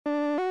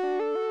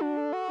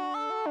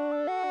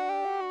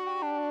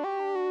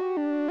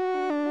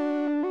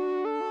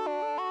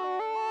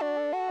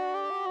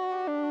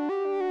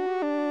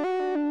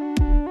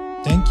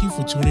Thank you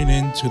for tuning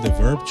in to the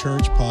Verb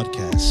Church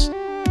podcast.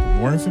 For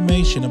more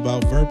information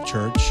about Verb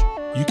Church,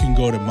 you can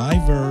go to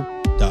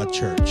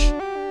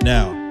myverb.church.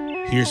 Now,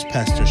 here's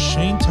Pastor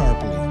Shane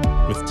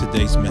Tarpley with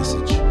today's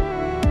message.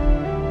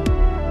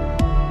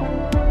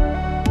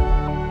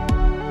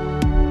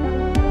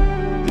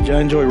 Did y'all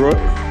enjoy Roy?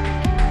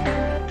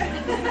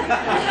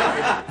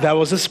 That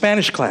was a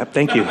Spanish clap.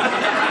 Thank you.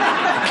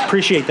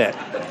 Appreciate that.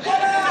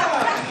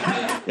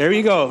 There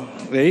you go.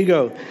 There you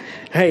go.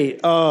 Hey, do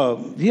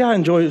y'all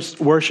enjoy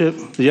worship?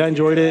 Did y'all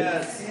enjoy it?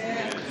 Yes.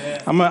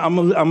 I'm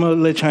gonna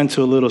let you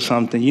into a little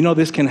something. You know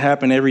this can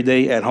happen every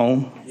day at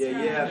home.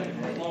 Yeah.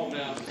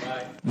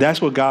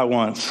 That's what God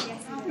wants.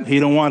 He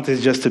don't want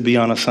this just to be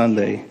on a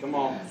Sunday. Come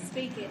on.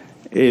 Speak it.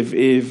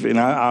 If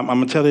I'm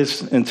gonna tell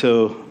this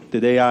until the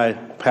day I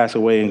pass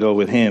away and go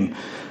with Him.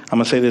 I'm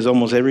gonna say this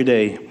almost every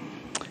day.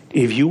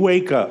 If you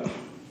wake up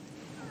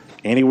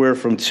anywhere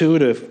from 2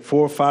 to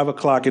 4 or 5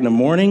 o'clock in the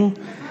morning,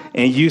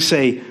 and you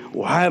say,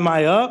 "Why am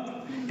I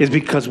up?" It's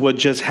because what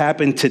just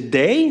happened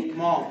today.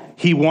 Come on.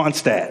 He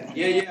wants that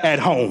at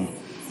home.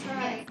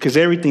 Because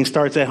everything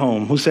starts at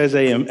home. Who says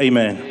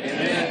amen?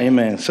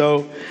 Amen.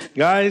 So,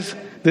 guys,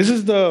 this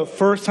is the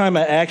first time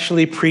I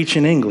actually preach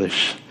in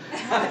English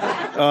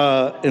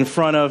in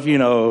front of,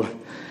 young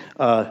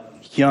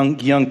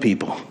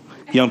people.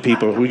 Young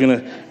people. We're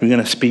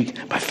gonna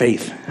speak by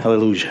faith.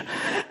 Hallelujah.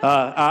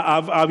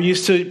 I'm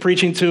used to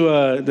preaching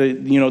to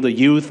the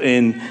youth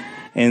and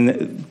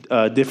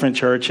different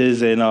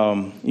churches, and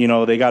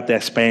they got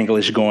that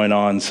Spanglish going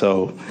on.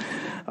 So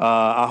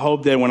I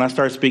hope that when I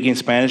start speaking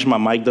Spanish, my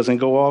mic doesn't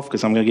go off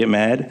because I'm gonna get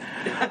mad.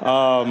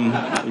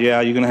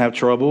 You're gonna have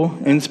trouble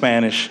in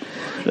Spanish.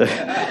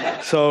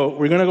 So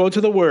we're gonna go to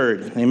the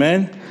Word,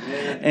 amen.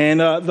 And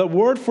the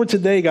word for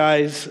today,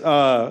 guys,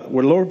 the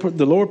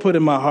Lord put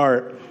in my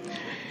heart.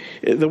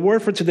 The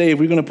word for today, if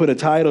we're gonna put a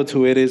title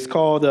to it, is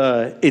called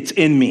 "It's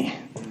in Me."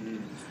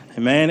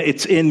 Amen.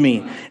 It's in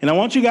me. And I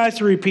want you guys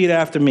to repeat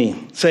after me.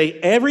 Say,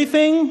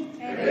 everything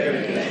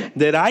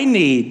that I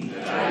need,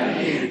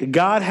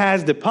 God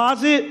has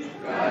deposited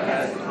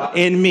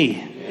in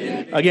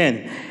me.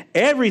 Again,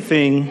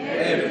 everything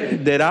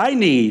that I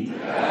need,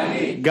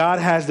 God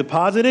has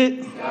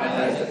deposited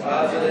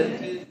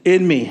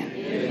in me.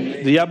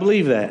 Do y'all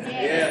believe that?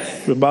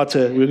 Yes. We're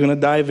going to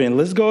dive in.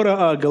 Let's go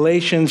to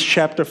Galatians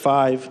chapter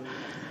 5,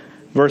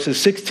 verses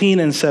 16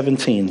 and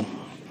 17.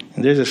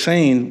 And there's a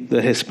saying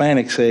the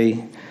Hispanics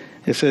say.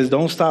 It says,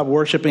 "Don't stop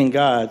worshiping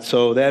God."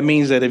 So that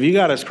means that if you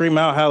got to scream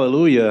out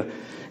hallelujah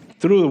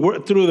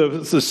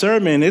through the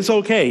sermon, it's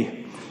okay.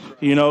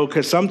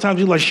 Because sometimes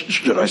you're like,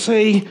 should I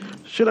say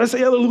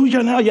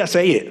hallelujah now? Yeah,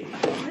 say it.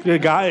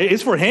 God,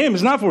 it's for Him.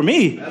 It's not for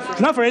me. It's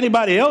not for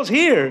anybody else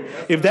here.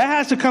 If that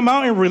has to come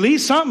out and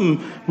release something,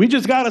 we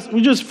just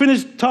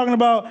finished talking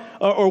about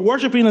or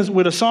worshiping us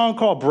with a song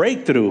called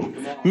Breakthrough.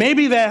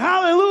 Maybe that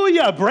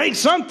hallelujah breaks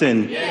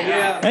something.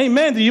 Yeah.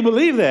 Amen. Do you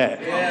believe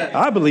that? Yeah.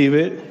 I believe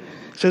it. It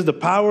says the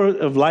power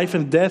of life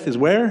and death is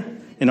where?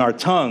 In our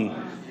tongue.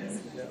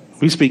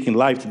 We speaking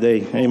life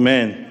today.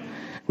 Amen.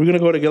 We're going to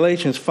go to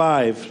Galatians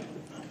 5,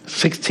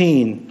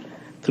 16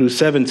 through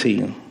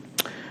 17.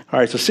 All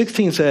right, so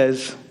 16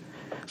 says,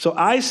 "So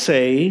I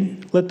say,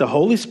 let the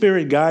Holy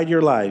Spirit guide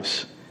your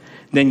lives.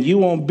 Then you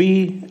won't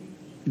be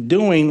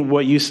doing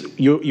what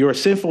your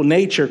sinful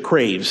nature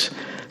craves."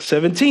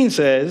 17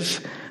 says,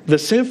 "The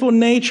sinful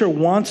nature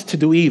wants to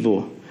do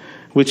evil,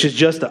 which is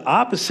just the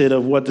opposite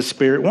of what the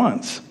Spirit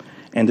wants.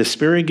 And the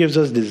Spirit gives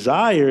us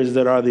desires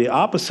that are the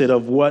opposite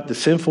of what the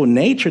sinful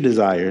nature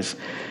desires.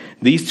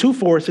 These two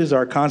forces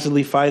are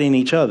constantly fighting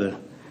each other."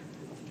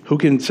 Who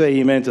can say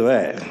amen to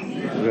that?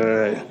 All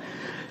right.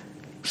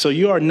 "So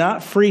you are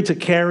not free to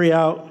carry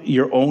out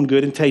your own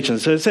good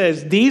intentions." So it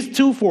says these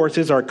two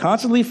forces are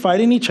constantly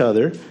fighting each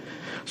other.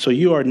 So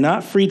you are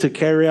not free to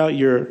carry out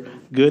your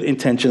good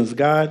intentions.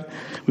 God,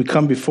 we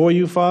come before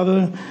you,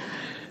 Father.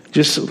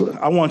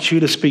 I want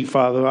you to speak,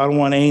 Father. I don't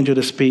want Angel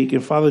to speak.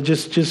 And Father,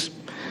 just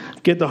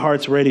get the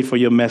hearts ready for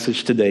your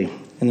message today.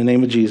 In the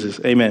name of Jesus,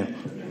 amen.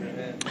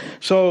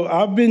 So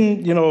I've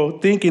been,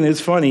 thinking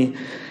it's funny.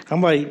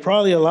 I'm like,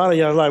 probably a lot of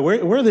y'all are like,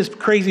 where this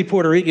crazy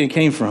Puerto Rican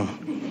came from?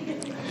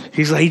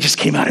 He's like, he just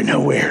came out of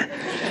nowhere.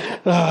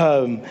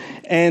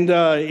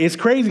 It's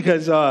crazy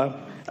because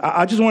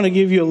I just want to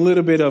give you a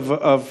little bit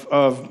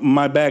of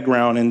my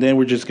background, and then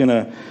we're just going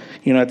to,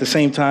 at the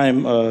same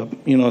time,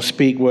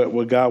 speak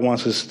what God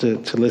wants us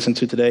to listen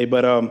to today.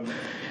 But, I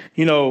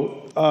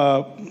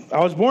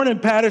was born in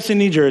Patterson,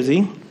 New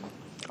Jersey.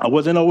 I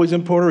wasn't always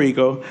in Puerto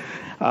Rico.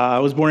 I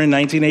was born in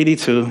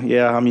 1982.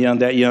 Yeah, I'm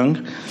that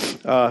young.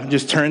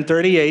 Just turned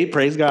 38.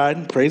 Praise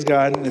God. Praise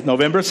God. It's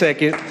November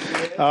 2nd.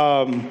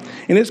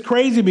 And it's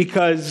crazy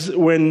because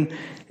when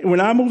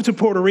I moved to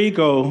Puerto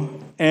Rico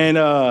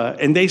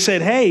and they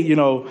said, "Hey,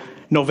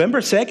 November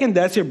 2nd,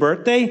 that's your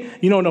birthday."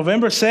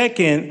 November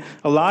 2nd,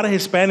 a lot of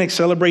Hispanics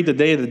celebrate the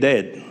Day of the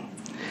Dead.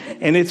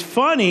 And it's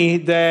funny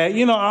that,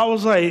 I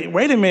was like,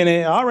 wait a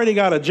minute, I already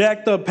got a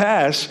jacked up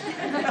pass.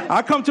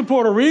 I come to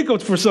Puerto Rico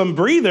for some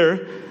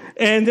breather.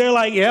 And they're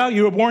like, yeah,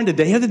 you were born the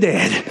day of the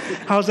dead.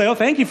 I was like, oh,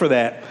 thank you for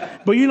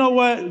that. But you know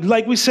what?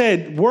 Like we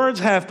said, words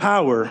have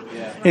power.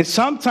 Yeah. And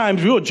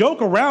sometimes we'll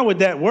joke around with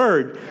that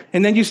word,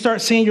 and then you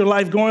start seeing your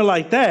life going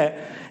like that.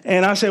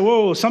 And I said,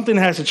 whoa, something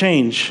has to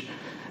change.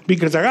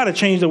 Because I got to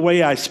change the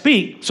way I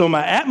speak so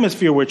my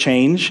atmosphere will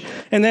change.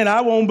 And then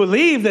I won't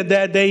believe that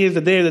that day is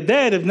the day of the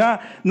dead. If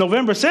not,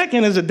 November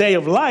 2nd is a day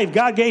of life.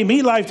 God gave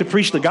me life to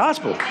preach the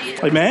gospel.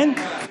 Amen?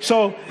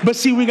 So, but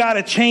see, we got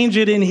to change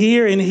it in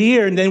here,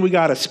 and then we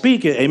got to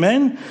speak it.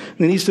 Amen?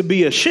 There needs to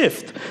be a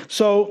shift.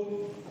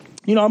 So,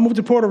 you know, I moved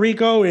to Puerto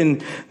Rico,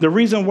 and the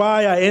reason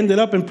why I ended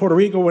up in Puerto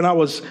Rico when I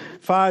was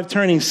 5,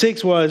 turning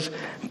 6, was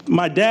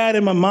my dad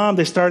and my mom,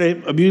 they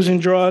started abusing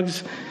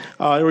drugs.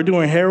 They were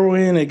doing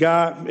heroin. It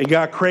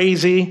got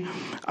crazy.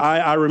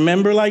 I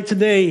remember like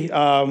today,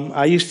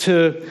 I used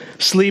to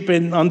sleep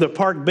on the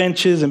park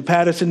benches in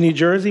Paterson, New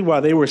Jersey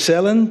while they were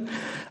selling.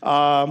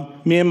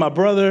 Me and my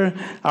brother,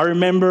 I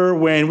remember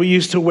when we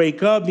used to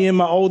wake up, me and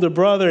my older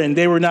brother, and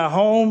they were not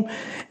home.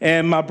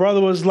 And my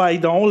brother was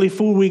like, the only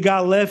food we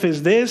got left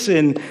is this.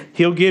 And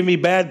he'll give me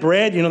bad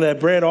bread, you know, that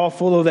bread all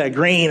full of that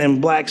green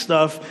and black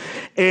stuff.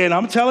 And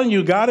I'm telling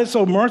you, God is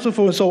so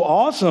merciful and so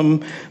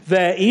awesome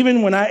that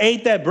even when I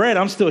ate that bread,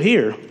 I'm still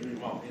here.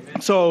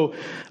 So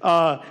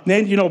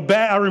then, you know,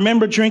 I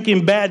remember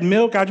drinking bad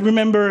milk. I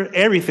remember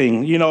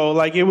everything, you know,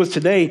 like it was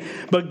today.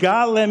 But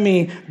God let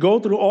me go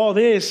through all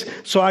this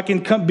so I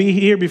can be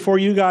here before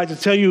you guys to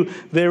tell you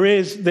there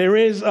is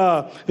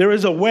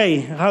a way.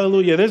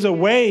 Hallelujah. There's a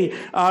way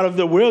out of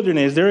the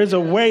wilderness. There is a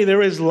way.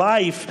 There is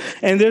life.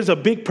 And there's a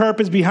big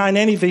purpose behind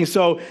anything.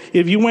 So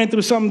if you went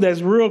through something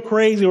that's real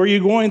crazy or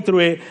you're going through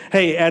it,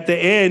 hey, at the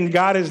end,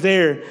 God is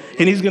there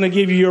and he's going to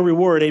give you your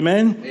reward.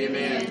 Amen?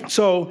 Amen.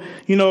 So,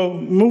 you know,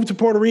 moved to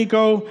Puerto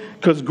Rico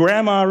because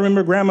I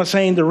remember Grandma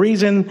saying the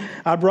reason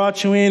I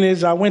brought you in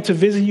is I went to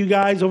visit you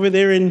guys over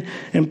there in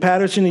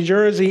Paterson, New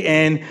Jersey,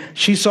 and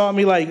she saw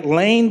me like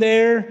laying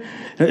there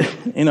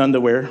in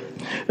underwear.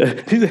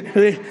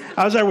 I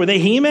was like, were they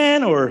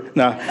He-Man or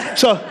no?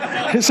 So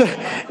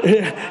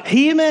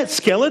He-Man,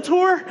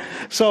 Skeletor?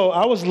 So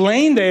I was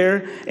laying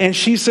there and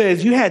she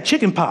says, you had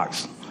chicken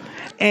pox.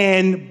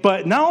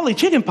 But not only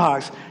chicken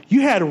pox,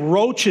 you had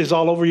roaches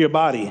all over your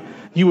body.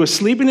 You were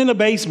sleeping in the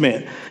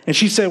basement. And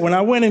she said, when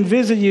I went and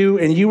visited you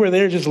and you were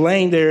there just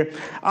laying there,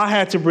 I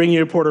had to bring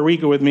you to Puerto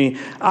Rico with me.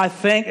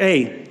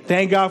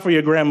 Thank God for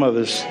your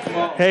grandmothers.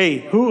 Hey,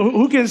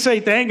 who can say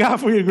thank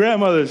God for your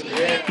grandmothers?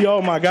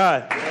 Oh, my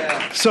God.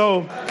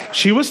 So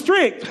she was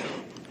strict.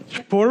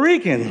 Puerto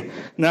Rican.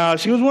 Now,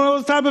 she was one of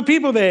those type of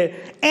people that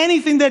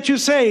anything that you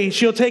say,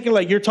 she'll take it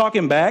like you're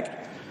talking back.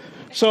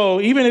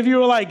 So even if you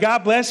were like,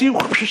 God bless you,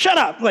 shut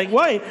up. Like,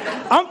 wait,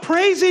 I'm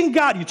praising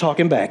God. You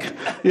talking back.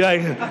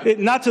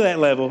 Not to that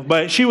level,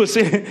 but she was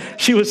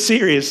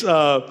serious.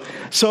 But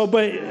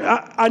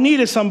I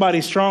needed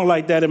somebody strong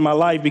like that in my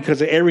life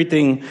because of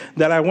everything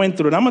that I went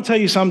through. And I'm going to tell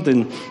you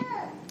something.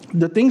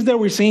 The things that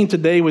we're seeing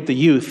today with the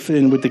youth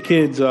and with the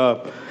kids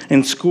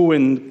in school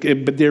and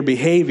their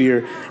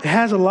behavior, it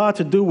has a lot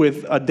to do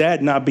with a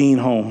dad not being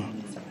home.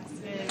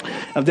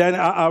 Then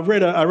I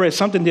read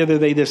something the other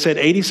day that said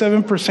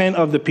 87%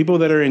 of the people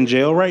that are in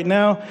jail right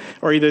now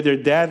are either their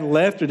dad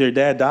left or their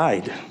dad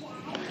died.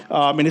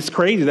 And it's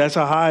crazy. That's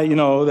a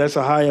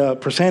high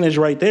percentage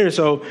right there.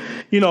 So,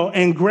 you know,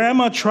 and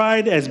Grandma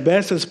tried as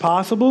best as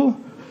possible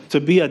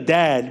to be a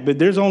dad, but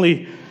there's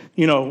only,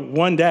 you know,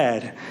 one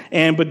dad.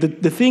 But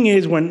the thing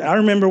is, I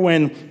remember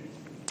when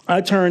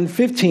I turned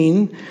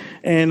 15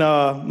 and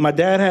my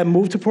dad had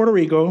moved to Puerto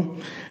Rico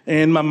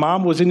and my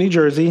mom was in New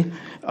Jersey.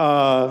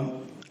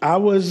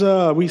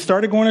 We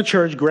started going to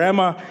church.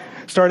 Grandma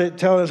started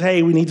telling us,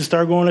 hey, we need to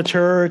start going to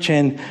church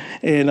and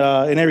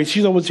everything.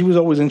 She was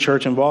always in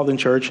church, involved in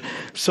church.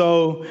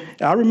 So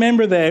I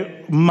remember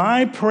that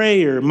my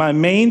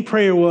main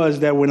prayer was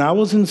that when I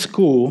was in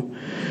school,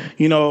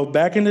 you know,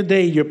 back in the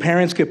day, your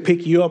parents could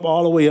pick you up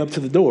all the way up to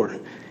the door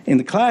in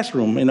the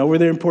classroom. And over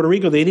there in Puerto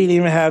Rico, they didn't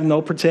even have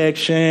no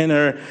protection,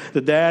 or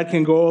the dad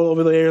can go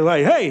over there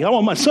like, hey, I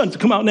want my son to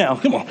come out now.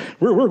 Come on,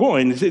 we're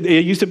going.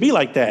 It used to be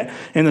like that.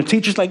 And the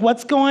teacher's like,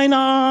 what's going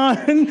on?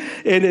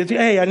 And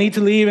hey, I need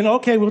to leave. And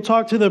okay, we'll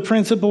talk to the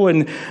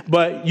principal.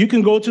 But you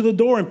can go to the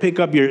door and pick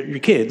up your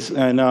kids.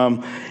 And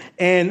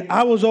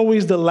I was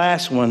always the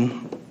last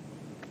one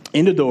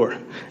in the door.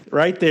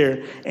 Right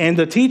there. And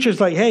the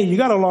teacher's like, hey, you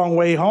got a long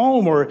way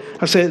home. Or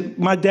I said,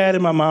 my dad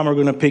and my mom are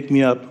going to pick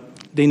me up.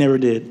 They never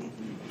did.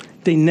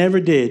 They never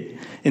did.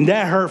 And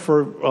that hurt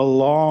for a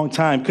long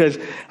time because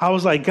I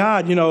was like,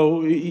 God, you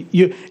know,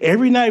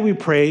 every night we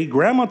pray.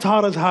 Grandma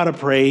taught us how to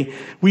pray.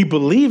 We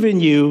believe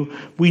in you.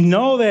 We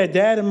know that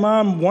dad and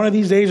mom one of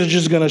these days are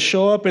just going to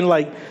show up and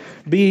like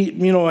be,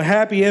 you know,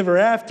 happy ever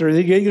after.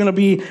 They're going to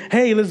be,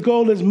 hey, let's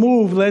go, let's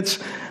move, let's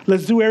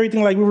do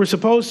everything like we were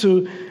supposed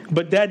to.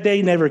 But that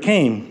day never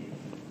came.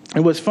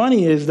 And what's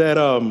funny is that,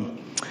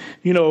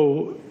 you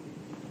know,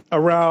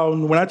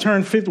 around when I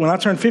turned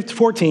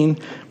 14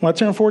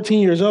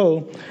 years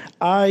old,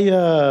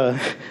 I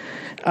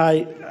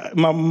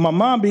my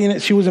mom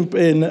she was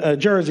in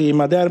Jersey and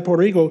my dad in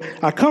Puerto Rico.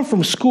 I come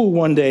from school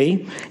one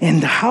day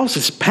and the house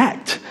is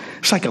packed.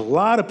 It's like a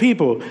lot of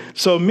people.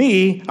 So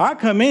I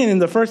come in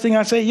and the first thing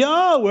I say,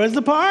 yo, where's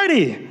the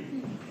party?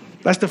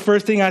 That's the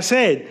first thing I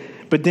said.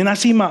 But then I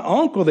see my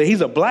uncle there.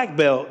 He's a black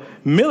belt,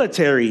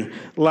 military,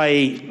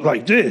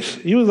 like this.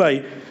 He's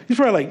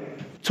probably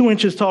like 2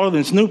 inches taller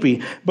than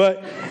Snoopy.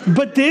 But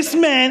this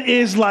man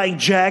is like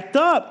jacked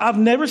up. I've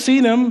never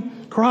seen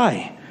him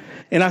cry.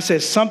 And I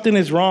said, something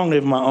is wrong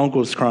if my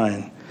uncle's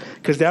crying.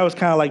 Because that was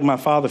kind of like my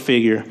father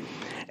figure.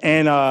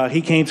 And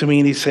he came to me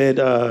and he said,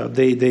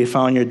 they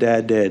found your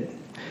dad dead.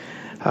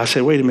 I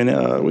said, wait a minute,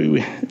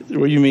 what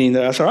do you mean?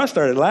 So I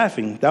started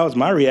laughing. That was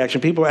my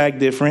reaction. People act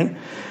different.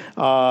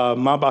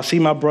 I see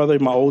my brother,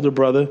 my older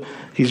brother.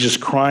 He's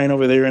just crying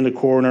over there in the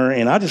corner.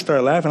 And I just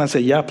started laughing. I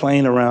said, y'all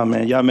playing around,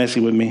 man. Y'all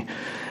messing with me.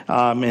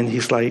 And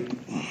he's like,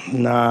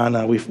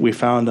 nah, we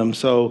found him.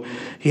 So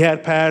he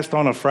had passed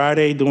on a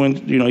Friday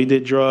he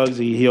did drugs.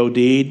 He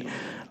OD'd.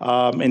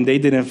 And they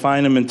didn't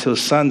find him until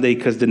Sunday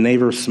because the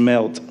neighbor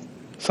smelled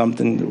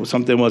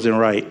something wasn't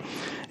right.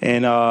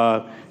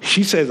 And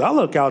she says, I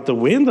look out the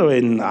window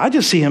and I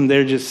just see him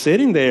there just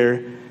sitting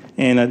there.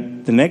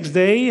 And the next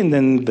day and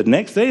then the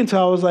next day until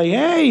I was like,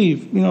 hey,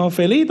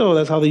 Felito,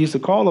 that's how they used to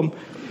call him.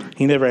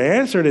 He never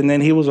answered. And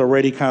then he was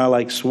already kind of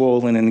like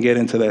swollen and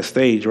getting to that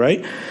stage,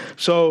 right?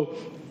 So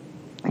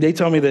they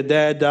told me that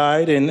dad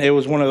died. And it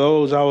was one of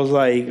those, I was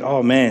like,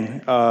 oh,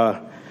 man,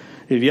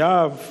 if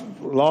y'all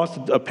have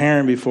lost a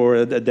parent before,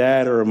 a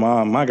dad or a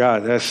mom, my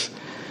God,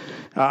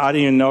 I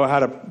didn't even know how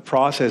to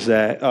process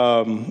that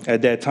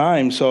at that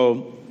time.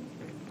 So,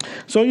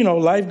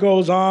 life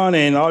goes on,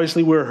 and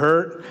obviously we're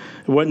hurt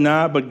and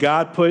whatnot, but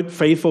God put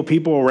faithful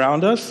people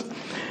around us.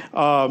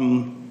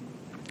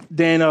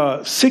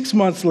 Then 6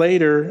 months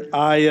later,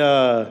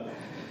 I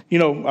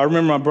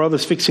remember my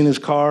brother's fixing his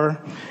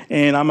car,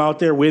 and I'm out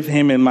there with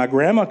him, and my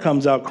grandma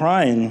comes out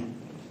crying.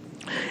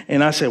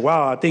 And I said,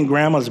 wow, I think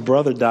grandma's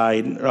brother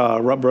died,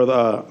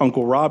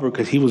 Uncle Robert,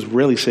 because he was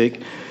really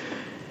sick.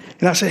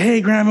 And I said, hey,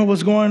 grandma,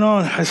 what's going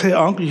on? I said,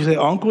 uncle. She said,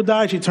 uncle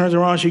died. She turns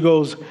around, she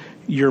goes,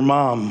 your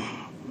mom.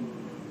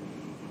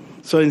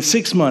 So in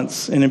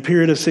a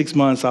period of 6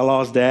 months, I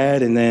lost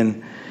dad, and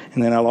then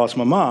I lost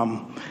my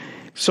mom.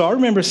 So I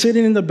remember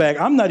sitting in the back.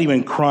 I'm not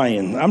even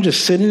crying. I'm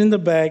just sitting in the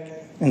back,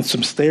 and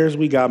some stairs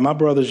we got. My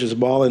brother's just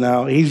bawling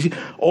out. He's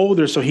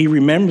older, so he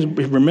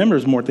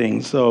remembers more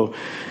things. So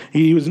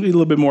he was a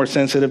little bit more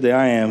sensitive than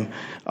I am.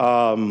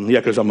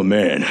 Because I'm a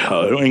man.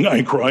 I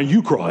ain't crying,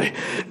 you cry.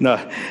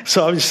 No.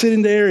 So I was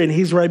sitting there, and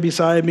he's right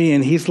beside me,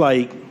 and he's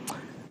like,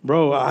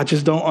 bro, I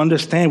just don't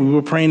understand. We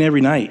were praying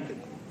every night,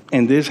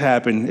 and this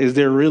happened. Is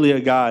there really a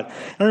God?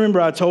 I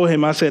remember I told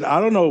him, I said, I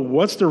don't know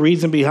what's the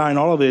reason behind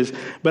all of this,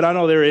 but I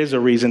know there is a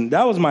reason.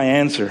 That was my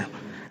answer.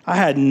 I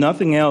had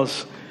nothing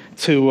else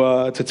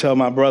to tell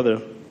my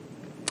brother.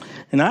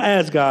 And I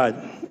asked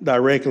God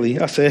directly.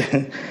 I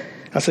said,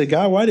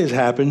 God, why did this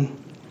happen?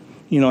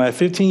 At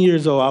 15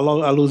 years old,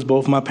 I lose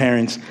both my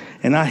parents.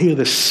 And I hear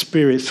the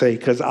Spirit say,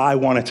 because I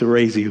wanted to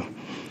raise you.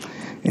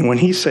 And when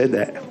he said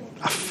that,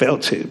 I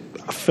felt it.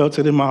 I felt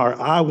it in my heart.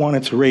 I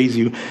wanted to raise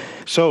you.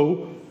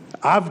 So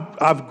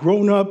I've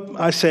grown up,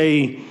 I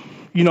say,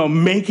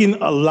 making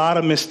a lot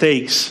of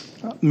mistakes.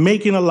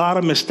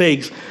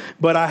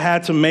 But I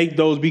had to make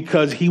those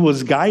because he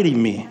was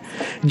guiding me.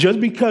 Just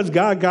because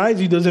God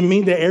guides you doesn't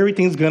mean that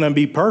everything's going to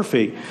be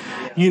perfect.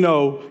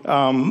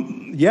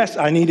 Yes,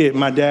 I needed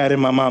my dad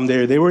and my mom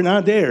there. They were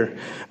not there.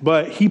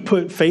 But he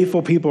put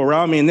faithful people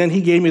around me. And then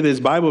he gave me this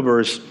Bible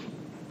verse.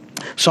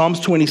 Psalms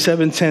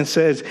 27:10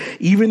 says,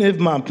 even if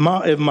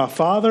my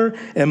father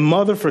and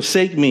mother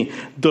forsake me,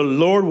 the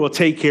Lord will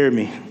take care of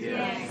me.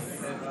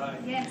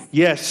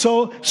 Yes.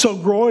 So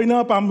growing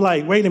up, I'm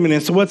like, wait a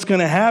minute. So what's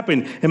going to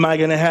happen? Am I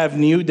going to have a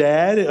new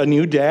dad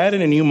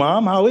and a new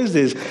mom? How is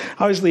this?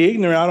 Obviously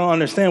ignorant. I don't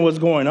understand what's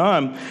going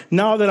on.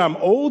 Now that I'm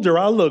older,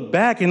 I look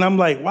back and I'm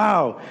like,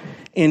 wow.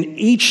 In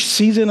each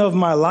season of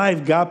my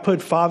life, God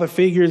put father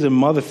figures and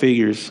mother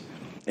figures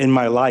in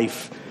my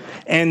life.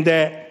 And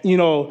that,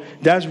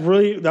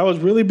 that was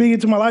really big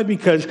into my life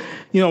because,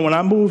 when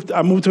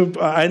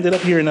I ended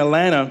up here in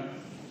Atlanta.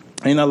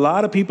 And a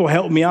lot of people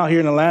helped me out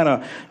here in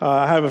Atlanta.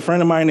 I have a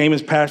friend of mine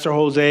named Pastor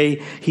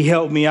Jose. He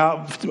helped me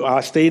out.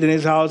 I stayed in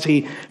his house.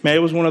 It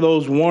was one of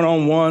those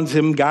one-on-ones,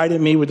 him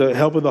guiding me with the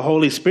help of the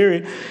Holy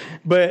Spirit.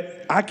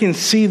 But I can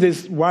see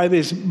why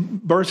this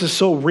verse is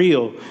so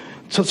real.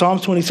 So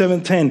Psalms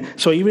 27:10.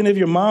 So even if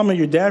your mom or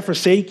your dad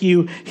forsake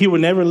you, he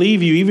will never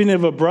leave you. Even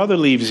if a brother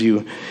leaves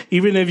you,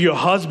 even if your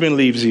husband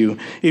leaves you,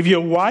 if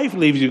your wife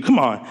leaves you, come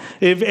on.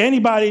 If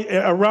anybody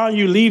around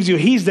you leaves you,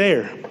 he's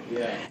there.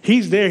 Yeah.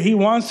 He's there. He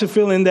wants to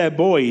fill in that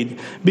void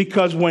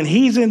because when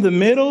he's in the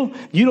middle,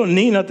 you don't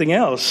need nothing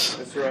else.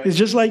 That's right. It's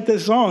just like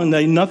this song,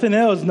 like nothing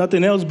else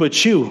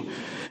but you.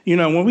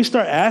 When we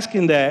start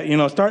asking that,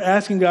 start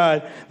asking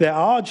God that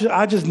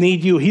I just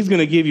need you, he's going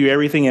to give you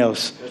everything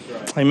else. That's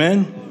right.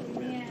 Amen.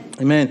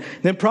 Amen.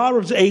 Then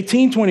Proverbs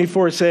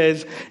 18:24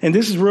 says, and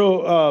this is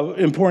real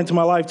important to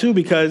my life too,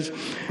 because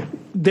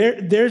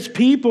there's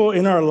people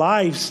in our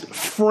lives,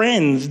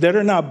 friends that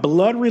are not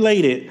blood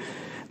related,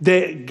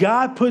 that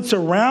God puts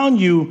around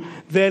you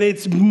that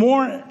it's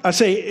more,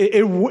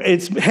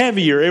 it's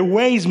heavier, it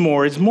weighs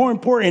more, it's more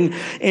important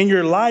in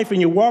your life and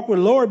your walk with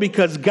the Lord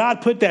because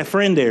God put that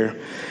friend there.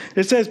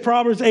 It says,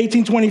 Proverbs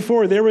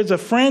 18:24, there is a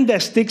friend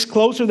that sticks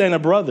closer than a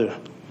brother.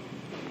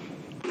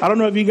 I don't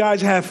know if you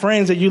guys have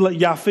friends that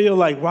y'all feel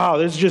like, wow,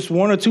 there's just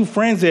one or two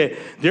friends that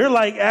they're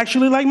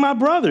actually like my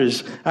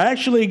brothers. I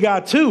actually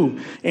got two.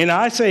 And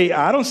I say,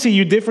 I don't see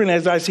you different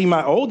as I see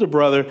my older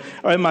brother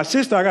or my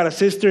sister. I got a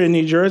sister in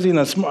New Jersey and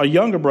a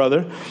younger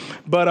brother.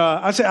 But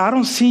I say, I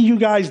don't see you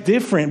guys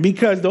different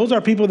because those are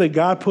people that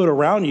God put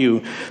around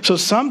you. So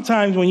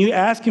sometimes when you're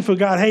asking for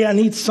God, hey, I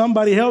need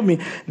somebody help me,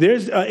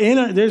 there's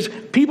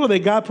people that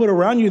God put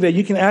around you that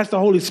you can ask the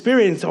Holy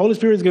Spirit, and the Holy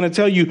Spirit is going to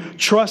tell you,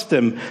 trust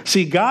them.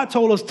 See, God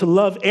told us to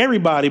love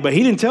everybody, but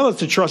he didn't tell us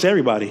to trust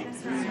everybody.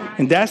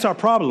 And that's our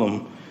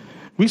problem.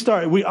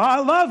 I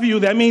love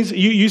you. That means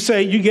you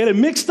say, you get it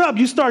mixed up.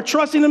 You start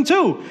trusting them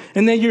too.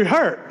 And then you're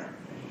hurt.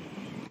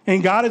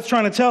 And God is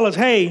trying to tell us,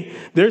 hey,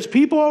 there's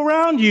people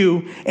around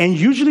you. And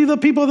usually the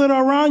people that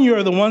are around you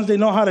are the ones that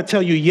know how to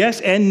tell you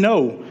yes and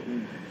no.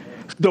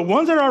 The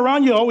ones that are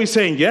around you are always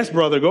saying, yes,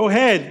 brother, go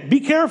ahead. Be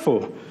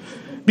careful.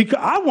 Because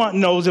I want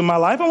no's in my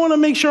life. I want to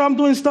make sure I'm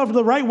doing stuff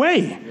the right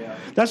way. Yeah.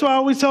 That's why I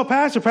always tell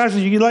pastors,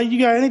 you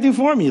got anything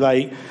for me?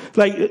 I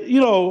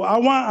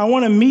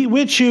want to meet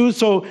with you.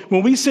 So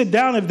when we sit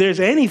down, if there's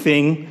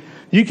anything,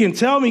 you can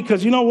tell me,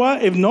 because you know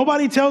what? If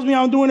nobody tells me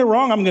I'm doing it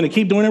wrong, I'm going to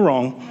keep doing it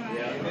wrong.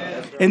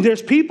 Yeah. And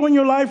there's people in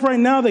your life right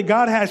now that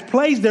God has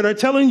placed that are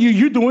telling you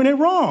you're doing it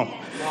wrong.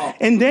 Wow.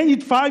 And then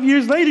 5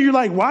 years later, you're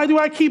like, why do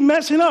I keep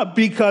messing up?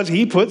 Because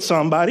he put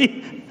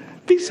somebody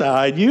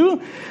beside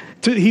you.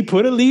 He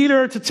put a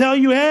leader to tell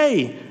you,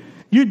 hey,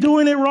 you're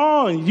doing it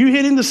wrong. You're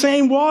hitting the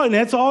same wall, and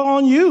that's all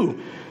on you.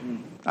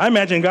 I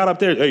imagine God up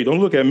there, hey, don't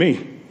look at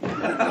me.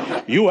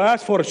 You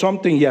asked for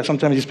something. Yeah,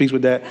 sometimes he speaks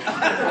with that.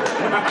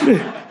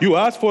 You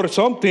asked for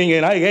something,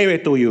 and I gave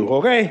it to you,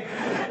 okay?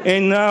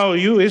 And now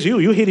you're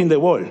hitting the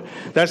wall.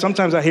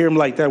 Sometimes I hear him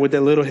like that with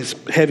that little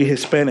heavy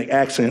Hispanic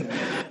accent.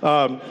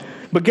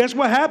 But guess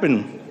what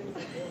happened?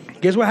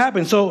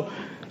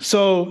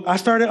 So I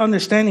started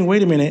understanding,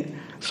 wait a minute.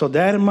 So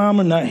Dad and Mom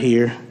are not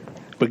here,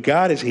 but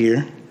God is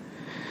here.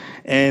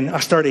 And I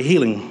started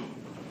healing.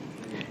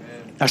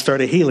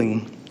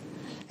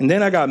 And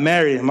then I got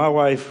married. And my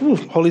wife,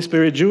 Holy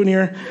Spirit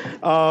Jr.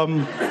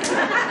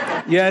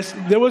 Yes,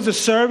 there was a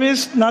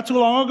service not too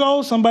long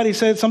ago. Somebody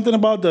said something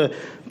about the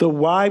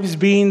wives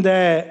being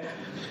that.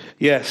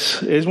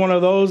 Yes, it's one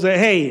of those that,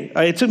 hey,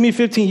 it took me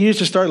 15 years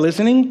to start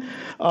listening.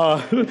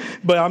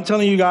 But I'm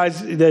telling you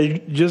guys that you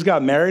just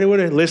got married with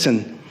it.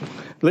 Listen.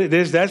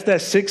 That's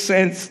that sixth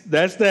sense.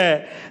 That's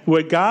that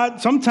where God,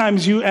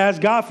 sometimes you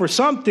ask God for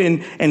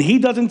something and he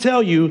doesn't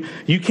tell you.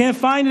 You can't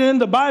find it in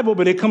the Bible,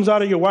 but it comes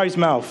out of your wife's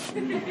mouth.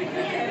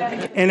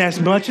 And as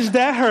much as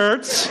that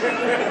hurts,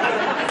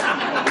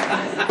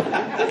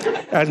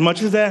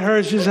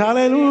 just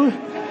hallelujah.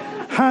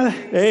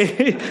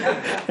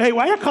 Hey,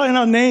 why are you calling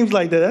out names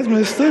like that? That's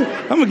messed up.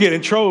 I'm going to get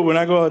in trouble when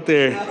I go out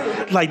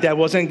there. Like, that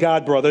wasn't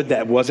God, brother.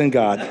 That wasn't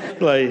God.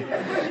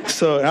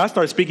 So I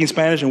started speaking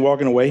Spanish and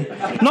walking away.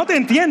 No te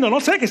entiendo, no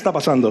sé qué está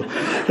pasando.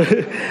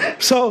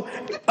 So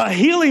a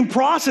healing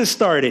process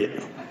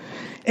started.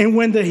 And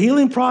when the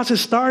healing process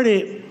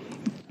started,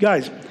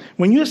 guys,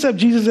 when you accept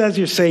Jesus as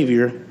your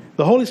Savior,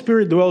 the Holy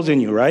Spirit dwells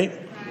in you, right?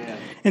 Yeah.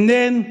 And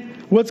then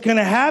what's going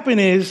to happen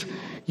is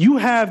you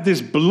have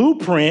this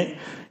blueprint.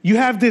 You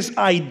have this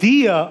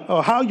idea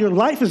of how your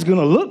life is going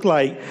to look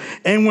like.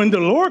 And when the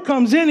Lord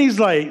comes in, he's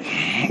like,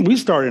 we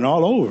starting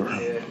all over.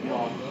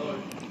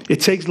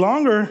 It takes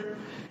longer.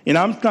 And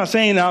I'm not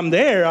saying I'm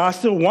there. I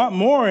still want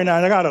more and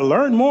I got to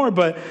learn more.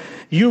 But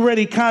you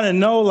already kind of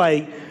know,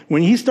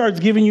 when he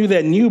starts giving you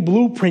that new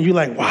blueprint, you're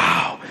like,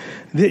 wow.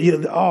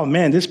 Oh,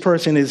 man, this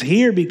person is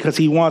here because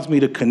he wants me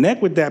to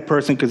connect with that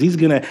person because he's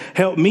going to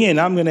help me and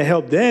I'm going to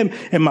help them.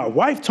 And my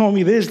wife told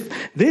me this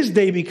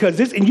day because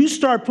this, and you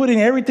start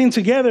putting everything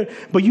together,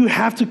 but you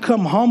have to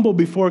come humble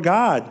before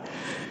God.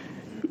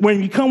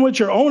 When you come with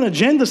your own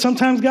agenda,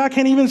 sometimes God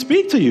can't even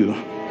speak to you.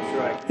 That's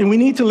right. And we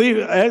need to leave,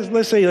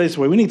 let's say it this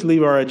way, we need to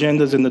leave our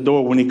agendas in the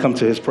door when he comes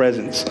to his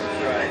presence.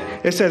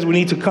 It says we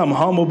need to come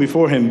humble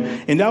before him.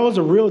 And that was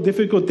a real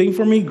difficult thing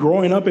for me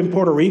growing up in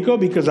Puerto Rico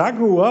because I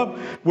grew up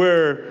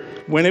where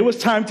when it was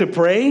time to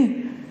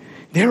pray,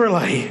 they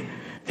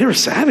were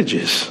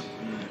savages.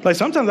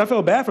 Sometimes I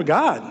felt bad for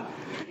God.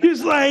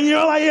 He's like,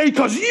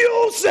 because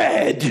you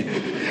said.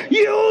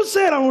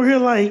 I'm over here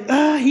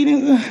he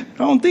didn't, I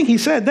don't think he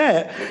said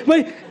that.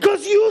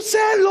 Because you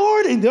said,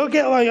 Lord. And they'll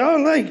get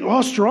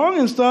all strong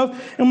and stuff.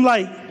 I'm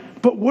like,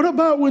 but what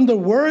about when the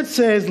word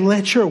says,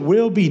 let your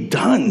will be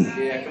done?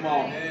 Yeah, come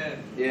on.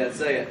 Yeah,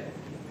 say it.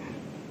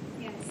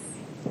 Yes.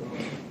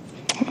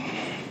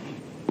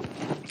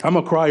 I'm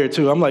a crier,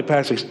 too. I'm like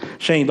Pastor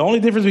Shane. The only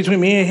difference between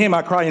me and him,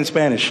 I cry in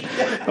Spanish.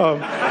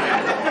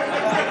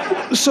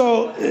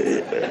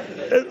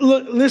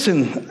 Look,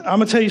 listen, I'm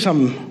going to tell you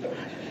something.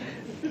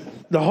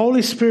 the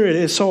Holy Spirit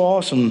is so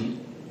awesome.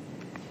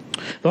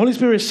 The Holy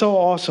Spirit is so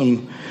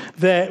awesome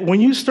that when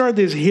you start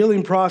this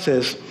healing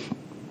process,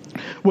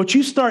 what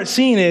you start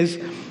seeing is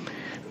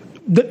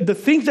the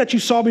things that you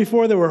saw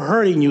before that were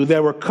hurting you,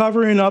 that were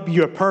covering up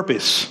your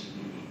purpose,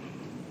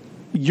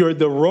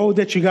 the road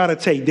that you got to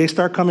take, they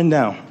start coming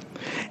down.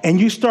 And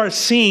you start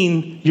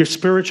seeing your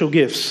spiritual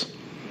gifts.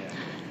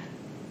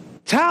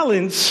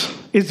 Talents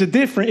is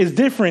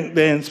different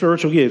than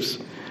spiritual gifts.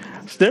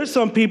 There's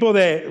some people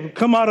that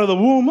come out of the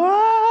womb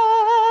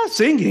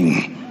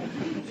singing.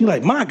 You're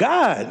like, my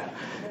God.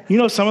 You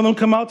know, some of them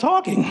come out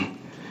talking.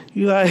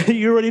 You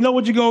already know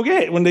what you're going to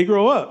get when they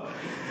grow up.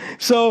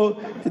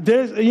 So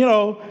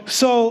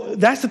so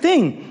that's the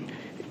thing.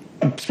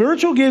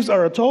 Spiritual gifts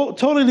are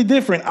totally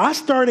different. I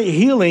started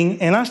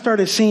healing and I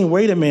started seeing,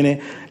 wait a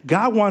minute,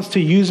 God wants to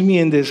use me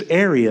in this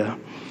area.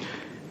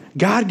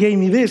 God gave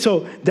me this.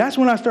 So that's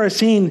when I started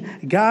seeing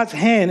God's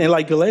hand. And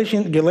like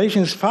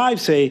Galatians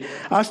 5 say,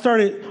 I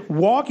started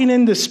walking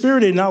in the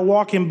Spirit and not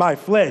walking by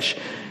flesh.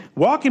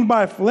 Walking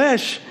by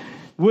flesh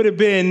would have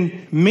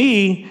been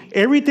me.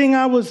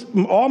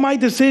 All my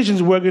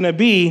decisions were going to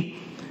be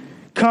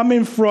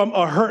coming from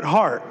a hurt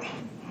heart.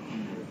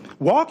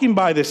 Walking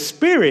by the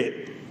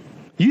Spirit,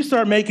 you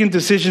start making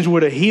decisions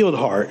with a healed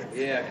heart.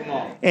 Yeah, come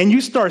on. And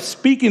you start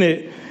speaking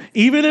it.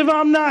 Even if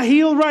I'm not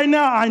healed right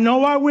now, I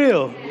know I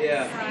will.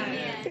 Yeah.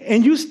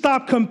 And you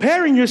stop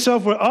comparing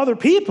yourself with other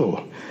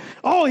people.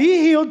 Oh,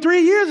 he healed 3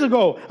 years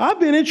ago.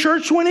 I've been in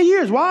church 20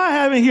 years. Why I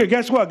haven't here?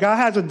 Guess what? God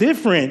has a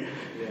different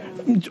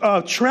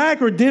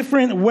track or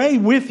different way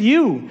with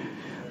you.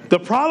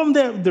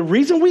 The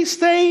reason we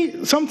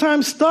stay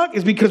sometimes stuck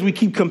is because we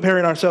keep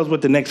comparing ourselves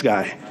with the next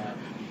guy.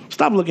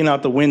 Stop looking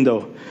out the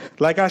window.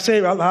 Like I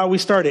said, how we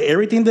started,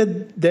 everything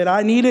that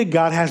I needed,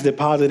 God has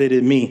deposited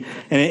in me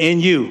and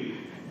in you.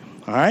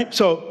 All right?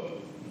 So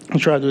I'm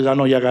trying to do this. I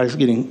know y'all guys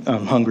getting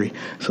hungry,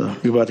 so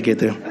we're about to get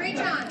there.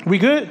 We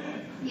good?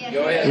 Yes.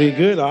 Go ahead. We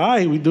good? All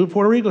right. We do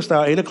Puerto Rico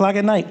style, 8 o'clock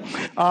at night.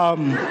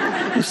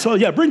 So,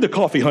 yeah, bring the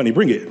coffee, honey.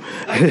 Bring it.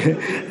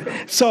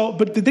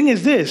 But the thing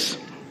is this.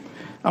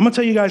 I'm going to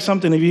tell you guys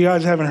something if you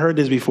guys haven't heard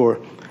this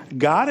before.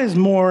 God is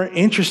more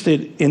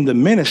interested in the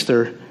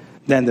minister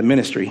than the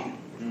ministry.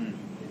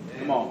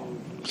 Come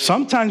on.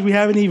 Sometimes we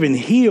haven't even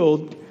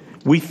healed.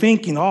 We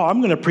thinking, I'm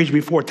going to preach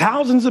before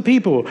thousands of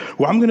people,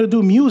 or I'm going to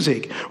do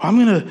music, or I'm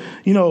going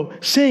to,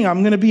 sing.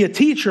 I'm going to be a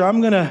teacher.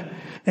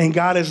 And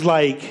God is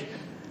like,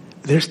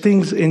 there's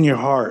things in your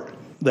heart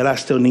that I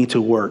still need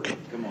to work.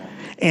 Come on.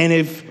 And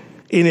if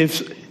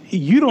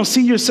you don't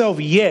see yourself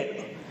yet,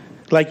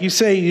 like you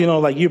say,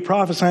 like you're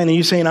prophesying and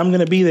you're saying, I'm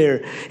going to be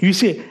there. You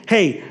say,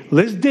 hey,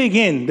 let's dig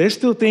in. There's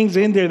still things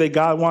in there that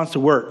God wants to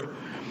work.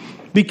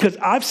 Because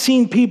I've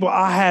seen people,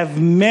 I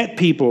have met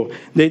people,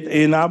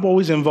 and I'm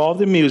always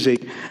involved in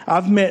music.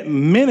 I've met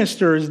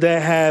ministers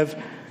that have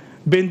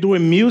been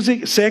doing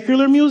music,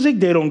 secular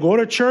music. They don't go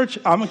to church.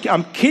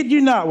 I'm kidding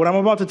you not what I'm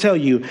about to tell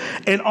you.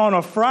 And on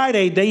a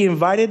Friday, they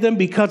invited them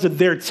because of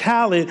their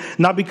talent,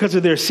 not because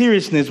of their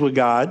seriousness with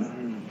God,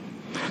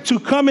 to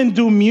come and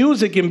do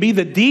music and be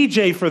the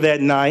DJ for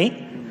that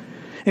night.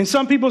 And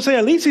some people say,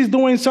 at least he's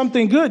doing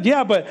something good.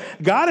 Yeah, but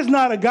God is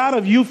not a God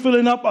of you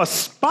filling up a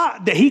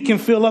spot that he can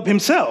fill up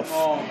himself.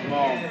 Come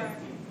on.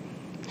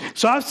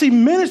 So I've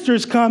seen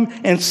ministers come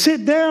and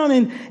sit down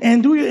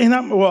and do it.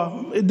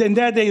 And then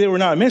that day they were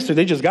not a minister.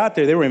 They just got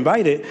there. They were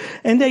invited.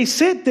 And they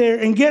sit there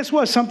and guess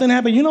what? Something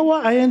happened. You know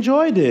what? I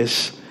enjoyed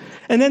this.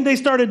 And then they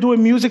started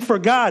doing music for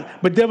God,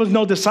 but there was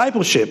no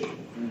discipleship.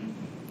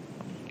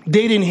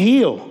 They didn't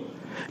heal.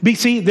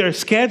 See, their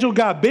schedule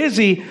got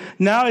busy.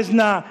 Now it's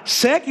not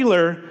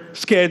secular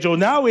schedule.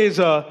 Now it's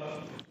a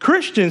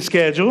Christian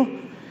schedule.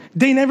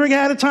 They never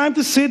had a time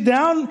to sit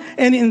down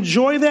and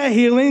enjoy that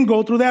healing,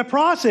 go through that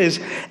process.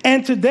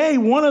 And today,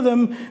 one of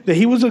them, that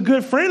he was a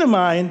good friend of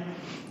mine,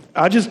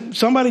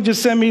 somebody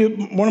just sent me,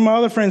 one of my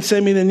other friends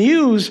sent me the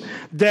news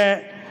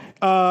that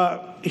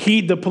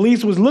the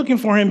police was looking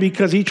for him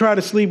because he tried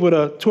to sleep with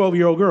a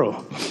 12-year-old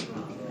girl.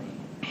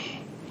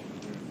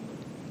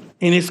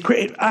 And it's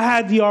great. I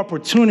had the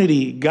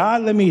opportunity.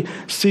 God let me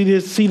see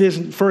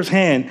this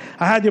firsthand.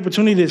 I had the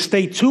opportunity to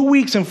stay 2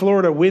 weeks in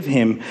Florida with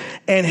him.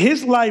 And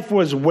his life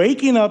was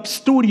waking up,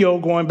 studio,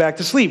 going back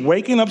to sleep.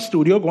 Waking up,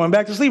 studio, going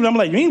back to sleep. And I'm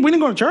like, we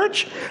didn't go to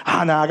church?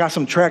 I got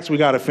some tracks we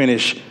got to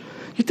finish.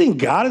 You think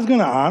God is going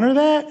to honor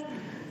that?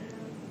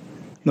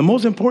 The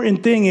most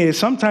important thing is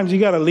sometimes you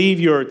got to leave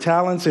your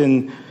talents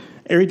and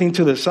everything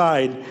to the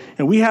side.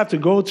 And we have to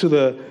go to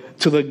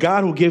the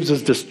God who gives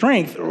us the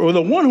strength, or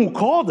the one who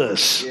called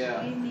us. Yeah.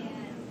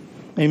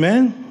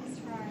 Amen?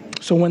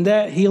 So when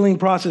that healing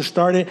process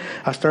started,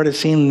 I started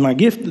seeing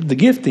the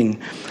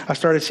gifting. I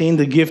started seeing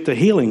the gift of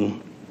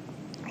healing,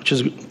 which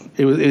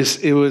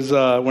it was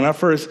when I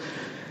first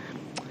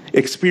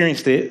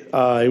experienced it,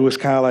 it was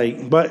kind of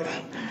like, but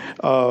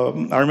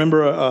I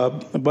remember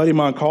a buddy of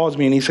mine calls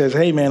me and he says,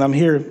 hey man, I'm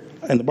here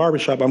in the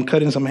barbershop. I'm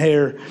cutting some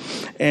hair.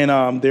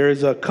 And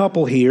there's a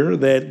couple here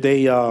that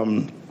they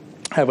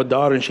have a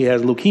daughter and she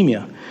has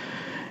leukemia.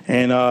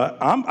 And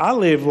I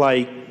live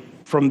like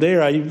from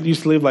there, I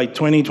used to live like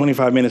 20,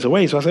 25 minutes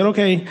away. So I said,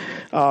 okay.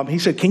 He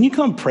said, can you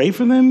come pray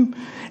for them?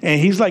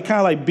 And he's like, kind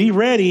of like, be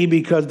ready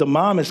because the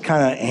mom is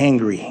kind of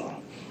angry.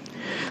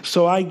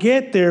 So I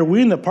get there,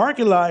 we're in the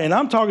parking lot, and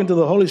I'm talking to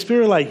the Holy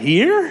Spirit like,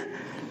 here?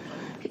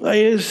 Like,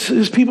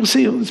 it's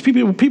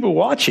people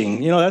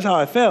watching. You know, that's how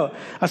I felt.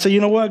 I said, you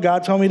know what?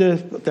 God told me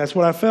that's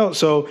what I felt.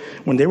 So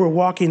when they were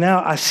walking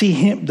out, I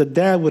see the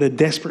dad with a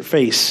desperate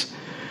face.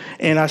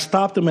 And I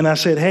stopped him and I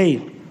said,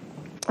 hey,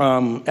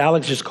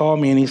 Alex just called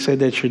me and he said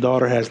that your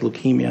daughter has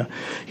leukemia.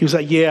 He was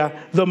like, yeah.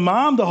 The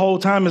mom the whole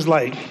time is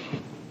like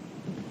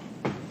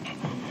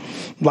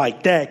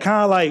that.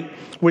 Kind of like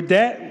what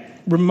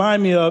that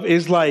remind me of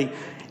is like,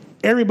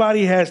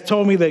 everybody has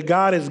told me that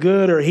God is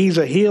good or he's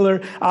a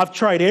healer. I've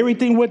tried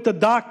everything with the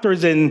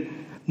doctors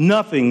and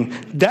nothing.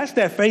 That's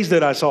that face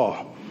that I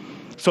saw.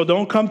 So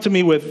don't come to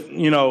me with,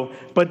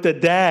 but the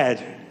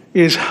dad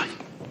is,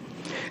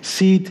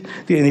 see,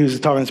 and he was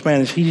talking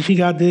Spanish. She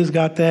got this,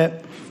 got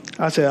that.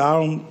 I said, I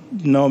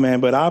don't know, man,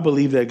 but I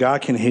believe that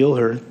God can heal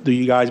her. Do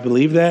you guys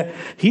believe that?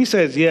 He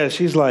says, yes.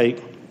 She's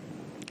like,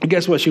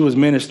 guess what? She was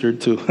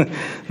ministered to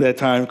that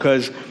time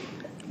because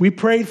we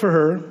prayed for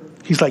her.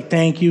 He's like,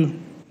 thank you.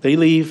 They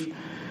leave.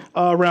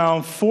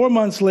 Around 4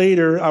 months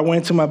later, I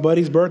went to my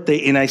buddy's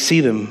birthday, and I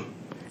see them.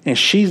 And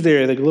she's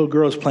there. The little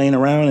girl's playing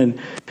around.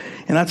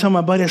 And I tell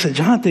my buddy, I said,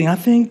 Jonathan, I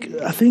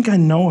think I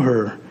know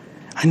her.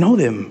 I know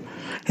them.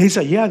 And he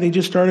said, yeah, they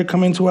just started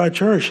coming to our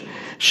church.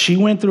 She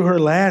went through her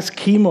last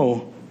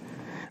chemo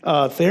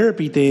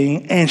therapy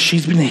thing, and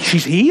she's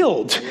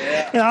healed.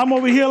 Yeah. And I'm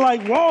over here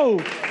like,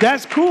 whoa,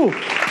 that's cool.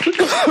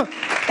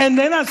 And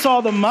then I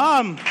saw the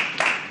mom.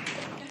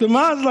 The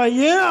mom's like,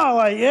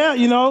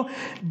 yeah,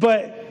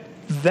 but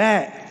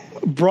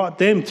that brought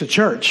them to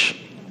church.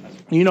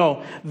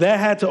 That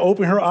had to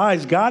open her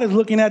eyes. God is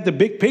looking at the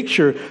big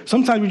picture.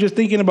 Sometimes we're just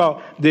thinking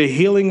about the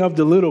healing of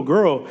the little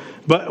girl,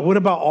 but what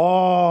about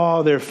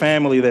all their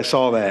family that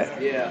saw that?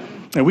 Yeah.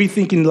 And we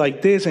thinking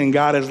like this, and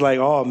God is like,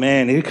 oh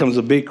man, here comes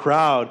a big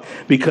crowd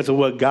because of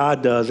what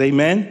God does.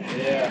 Amen?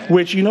 Yeah.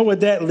 Which, what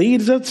that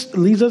leads us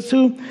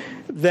to?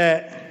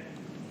 That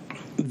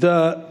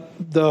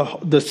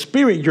the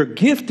spirit, your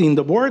gifting,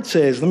 the word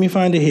says, let me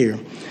find it here.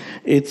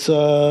 It's,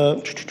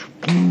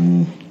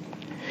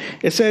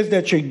 it says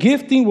that your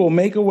gifting will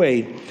make a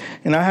way.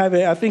 And I have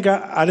it, I think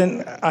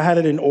I had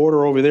it in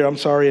order over there. I'm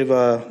sorry if,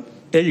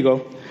 there you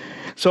go.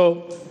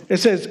 So it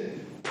says,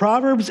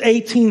 Proverbs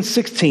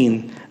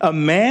 18:16, a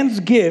man's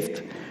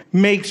gift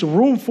makes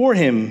room for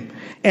him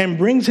and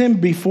brings him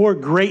before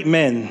great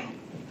men.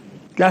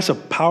 That's a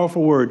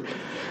powerful word.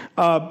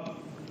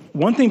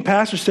 One thing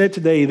Pastor said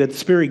today that the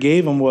Spirit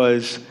gave him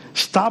was,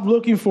 stop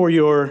looking for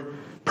your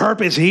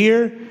purpose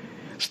here.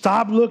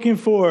 Stop looking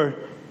for,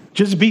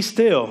 just be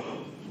still.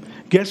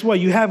 Guess what?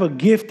 You have a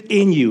gift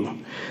in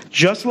you.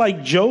 Just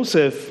like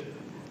Joseph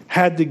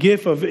had the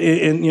gift of,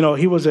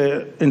 he was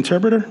an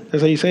interpreter.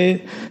 That's how you say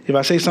it. If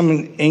I say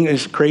something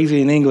English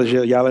crazy in English,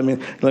 y'all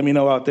let me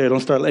know out there. Don't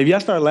start. If y'all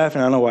start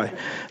laughing, I know why.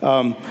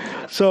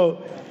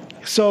 So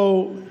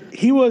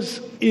he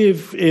was,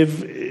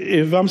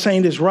 if I'm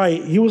saying this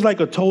right, he was like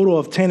a total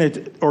of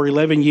 10 or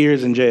 11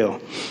 years in jail.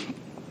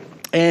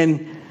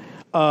 And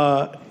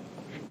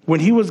when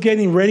he was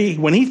getting ready,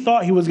 when he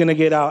thought he was going to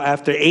get out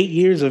after 8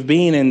 years of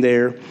being in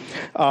there,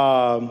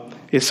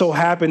 it so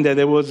happened that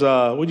there was,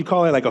 what do you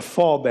call it, like a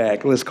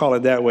fallback, let's call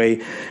it that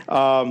way.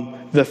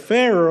 The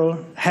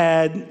Pharaoh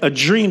had a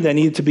dream that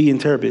needed to be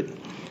interpreted,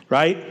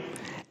 right?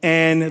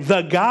 And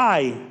the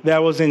guy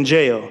that was in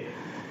jail,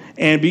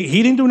 and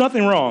he didn't do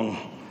nothing wrong.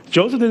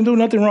 Joseph didn't do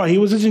nothing wrong. He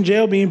was just in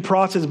jail being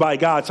processed by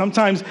God.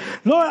 Sometimes,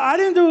 Lord, I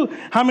didn't do,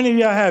 how many of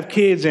y'all have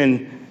kids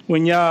and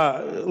when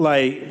y'all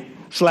like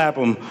slap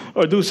them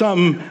or do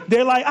something,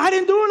 they're like, I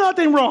didn't do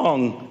nothing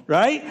wrong,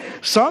 right?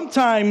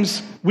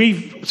 Sometimes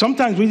we've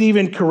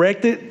even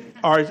corrected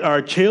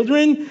our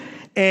children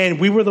and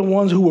we were the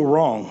ones who were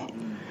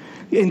wrong.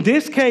 In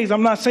this case,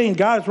 I'm not saying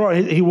God is wrong.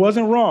 He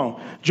wasn't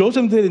wrong.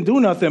 Joseph didn't do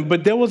nothing,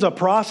 but there was a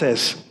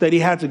process that he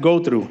had to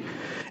go through.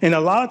 And a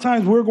lot of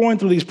times we're going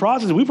through these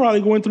processes. We're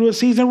probably going through a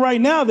season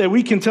right now that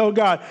we can tell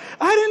God,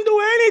 I didn't do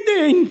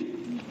anything.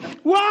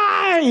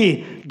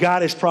 Why?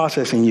 God is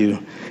processing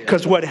you.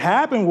 Because what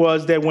happened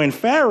was that when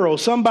Pharaoh,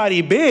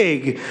 somebody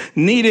big,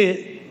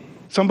 needed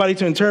somebody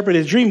to interpret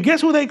his dream, guess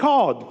who they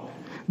called?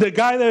 The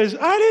guy that is,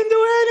 I didn't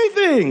do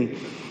anything.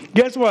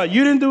 Guess what?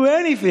 You didn't do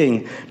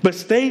anything.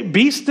 But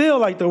be still,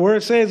 like the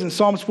word says in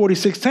Psalms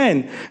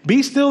 46:10.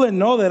 Be still and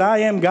know that I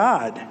am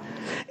God.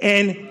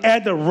 And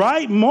at the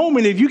right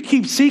moment, if you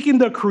keep seeking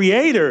the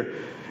Creator,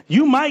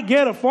 you might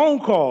get a phone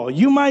call.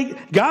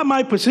 God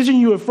might position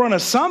you in front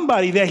of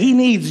somebody that he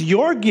needs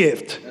your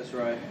gift. That's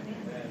right.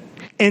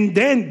 And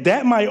then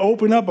that might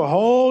open up a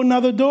whole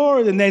nother door.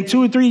 And then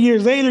 2 or 3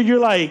 years later, you're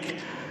like,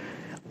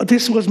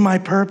 this was my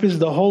purpose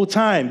the whole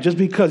time. Just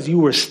because you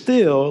were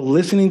still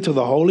listening to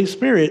the Holy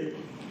Spirit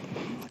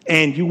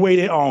and you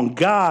waited on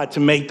God to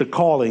make the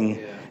calling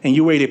and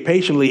you waited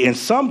patiently. And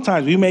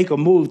sometimes we make a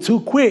move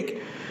too quick.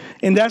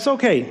 And that's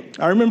okay.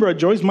 I remember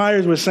Joyce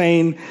Myers was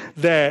saying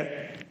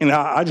that And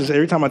I just,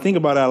 every time I think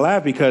about it, I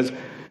laugh because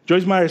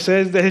Joyce Meyer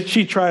says that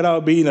she tried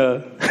out being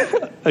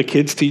a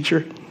kid's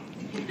teacher.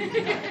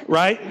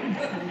 Right?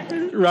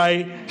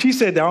 She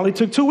said that only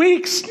took 2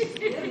 weeks.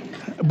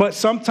 But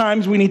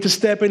sometimes we need to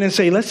step in and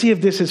say, let's see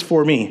if this is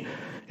for me.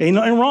 Ain't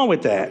nothing wrong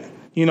with that.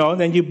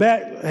 Then you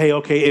bet, hey,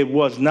 okay, it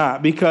was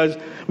not. Because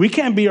we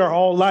can't be our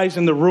whole lives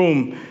in the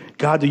room.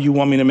 God, do you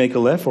want me to make a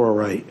left or a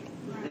right?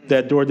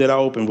 That door that I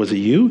opened, was it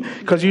you?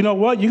 Because you know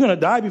what? You're going to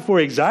die before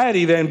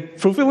anxiety than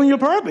fulfilling your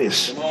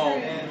purpose.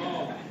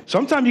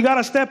 Sometimes you got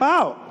to step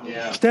out.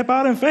 Yeah. Step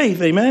out in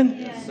faith. Amen?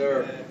 Yes,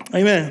 sir.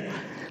 Amen.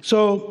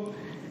 So,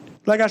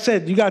 like I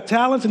said, you got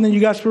talents and then you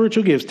got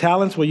spiritual gifts.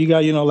 Talents, well, you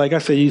got, like I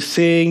said, you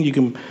sing.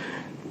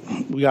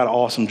 We got an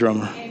awesome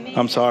drummer. Amen.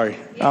 I'm sorry.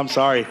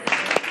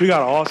 We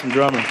got an awesome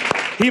drummer.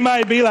 He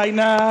might be like,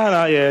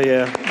 nah,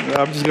 yeah.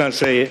 I'm just going to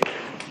say it.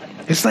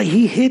 It's like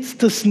he hits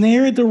the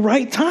snare at the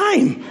right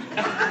time.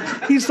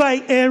 He's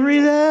like,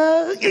 yes.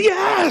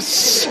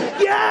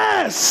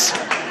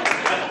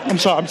 I'm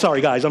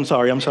sorry, guys. I'm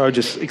sorry.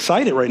 Just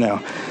excited right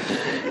now.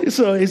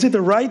 So is it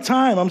the right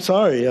time? I'm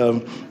sorry.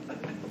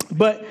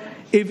 But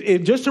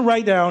if just to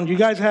write down, you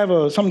guys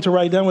have something to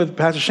write down with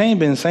Pastor Shane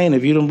been saying,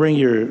 if you don't bring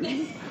your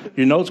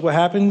notes, what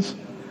happens?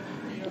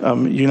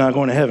 You're not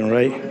going to heaven,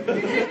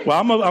 right? Well,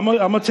 I'm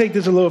gonna take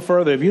this a little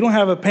further. If you don't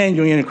have a pen,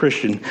 you ain't a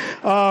Christian.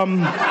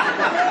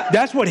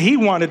 That's what he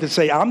wanted to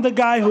say. I'm the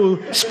guy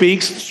who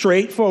speaks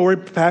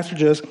straightforward, Pastor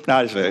just.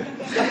 Not just saying.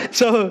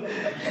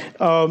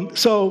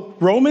 So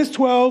Romans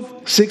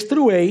 12, 6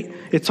 through 8,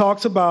 it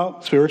talks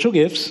about spiritual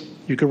gifts.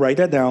 You can write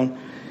that down.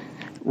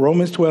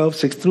 Romans 12,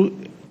 6 through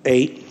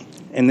 8.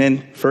 And then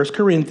 1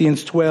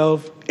 Corinthians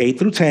 12, 8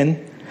 through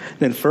 10.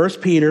 Then 1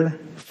 Peter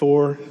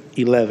 4,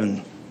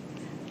 11.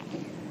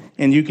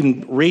 And you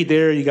can read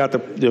there, you got the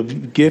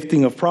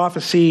gifting of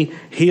prophecy,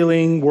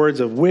 healing, words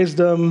of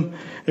wisdom.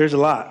 There's a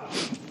lot.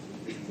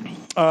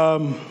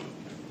 And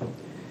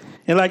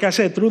like I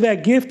said, through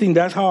that gifting,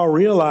 that's how I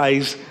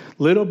realize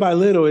little by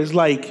little, it's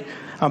like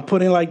I'm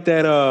putting like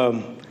that,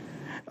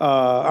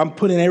 I'm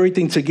putting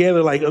everything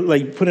together,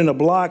 like putting a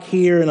block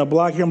here and a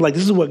block here. I'm like,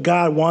 this is what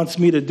God wants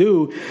me to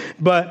do.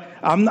 But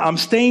I'm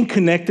staying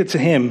connected to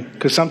him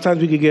because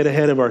sometimes we could get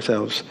ahead of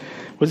ourselves.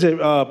 Was it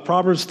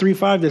Proverbs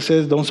 3:5 that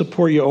says, don't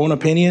support your own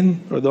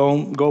opinion or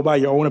don't go by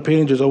your own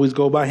opinion, just always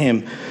go by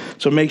him.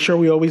 So make sure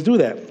we always do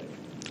that.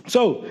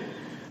 So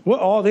what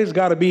all this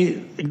got to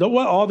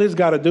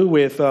do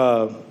with,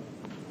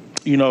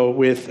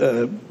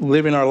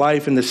 living our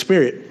life in the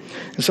Spirit.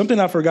 And something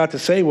I forgot to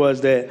say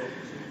was that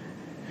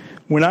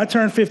when I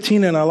turned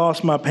 15 and I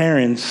lost my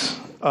parents,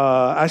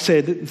 I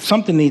said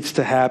something needs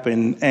to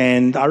happen.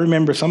 And I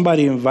remember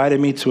somebody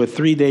invited me to a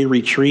 3-day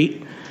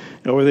retreat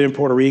over there in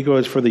Puerto Rico.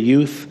 It's for the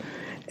youth.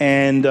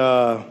 And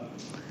when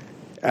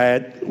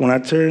I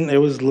turned, it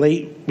was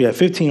late,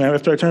 15.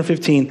 After I turned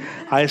 15,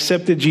 I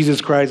accepted Jesus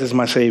Christ as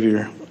my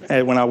Savior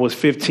when I was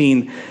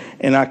 15.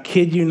 And I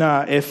kid you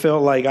not, it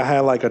felt like I had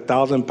like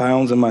 1,000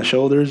 pounds on my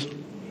shoulders.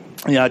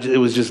 It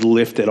was just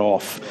lifted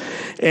off.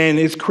 And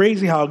it's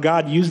crazy how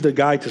God used the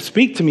guy to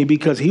speak to me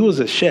because he was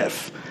a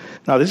chef.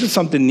 Now, this is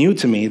something new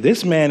to me.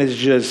 This man is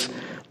just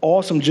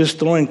awesome, just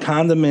throwing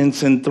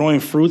condiments and throwing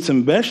fruits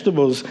and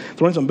vegetables,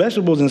 throwing some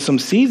vegetables and some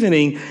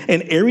seasoning.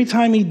 And every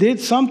time he did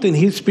something,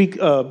 he'd speak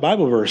a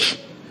Bible verse.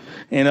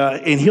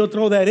 And he'll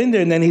throw that in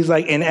there. And then he's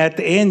like, and at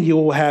the end, you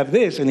will have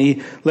this. And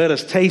he let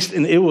us taste.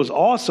 And it was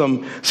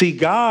awesome. See,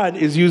 God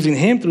is using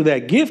him through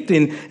that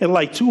gifting. And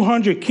like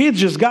 200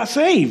 kids just got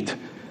saved.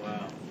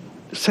 Wow.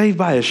 Saved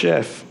by a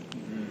chef.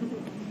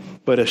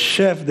 But a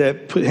chef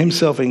that put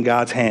himself in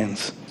God's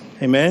hands.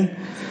 Amen?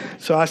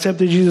 So I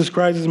accepted Jesus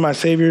Christ as my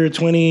Savior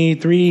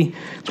 23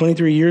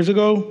 years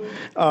ago.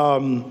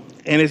 And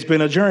it's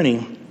been a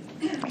journey.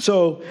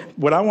 So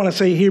what I want to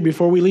say here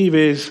before we leave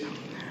is,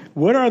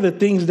 what are the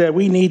things that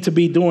we need to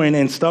be doing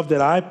and stuff that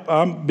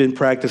I've been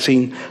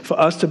practicing for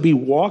us to be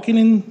walking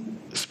in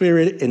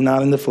spirit and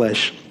not in the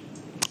flesh?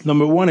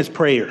 Number one is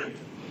prayer.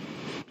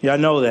 Yeah, I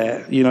know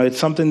that. It's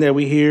something that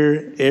we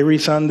hear every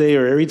Sunday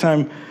or every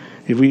time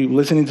if we're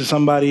listening to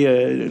somebody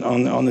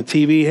on the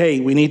TV, hey,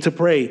 we need to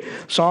pray.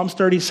 Psalms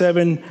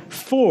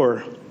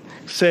 37:4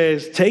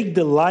 says, take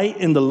delight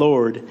in the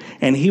Lord,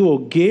 and he will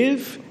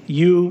give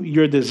you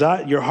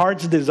your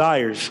heart's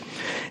desires.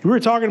 We were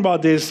talking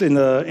about this in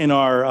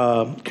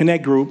our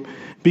Connect group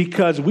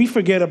because we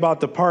forget about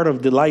the part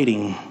of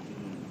delighting.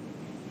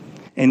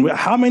 And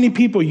how many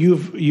people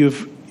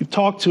you've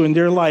talked to and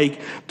they're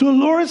like, the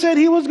Lord said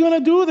he was going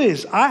to do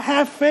this. I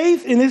have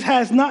faith and this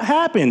has not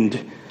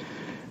happened.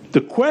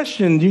 The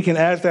question you can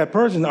ask that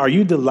person, are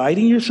you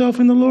delighting yourself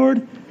in the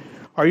Lord?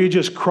 Or are you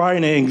just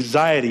crying in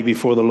anxiety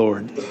before the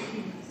Lord?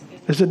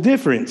 There's a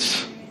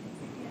difference.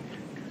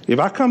 If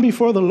I come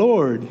before the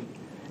Lord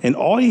and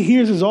all he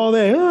hears is all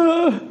that,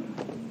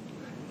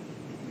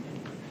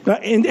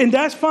 and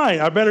that's fine.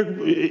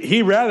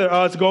 He'd rather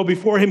us go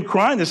before him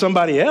crying to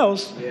somebody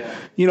else,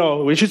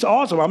 which is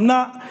awesome.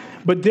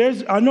 But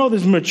I know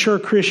there's mature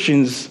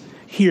Christians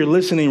here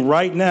listening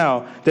right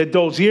now that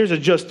those years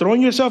of just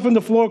throwing yourself on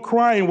the floor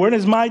crying, when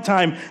is my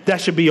time?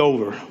 That should be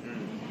over.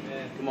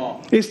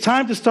 on. It's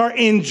time to start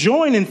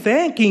enjoying and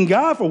thanking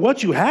God for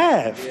what you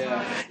have.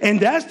 Yeah. And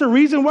that's the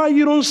reason why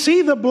you don't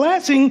see the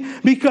blessing,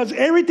 because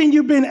everything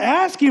you've been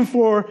asking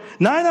for,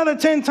 9 out of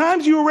 10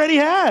 times you already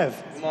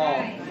have. Come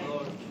on.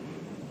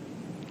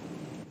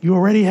 You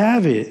already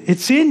have it.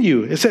 It's in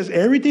you. It says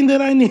everything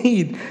that I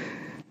need,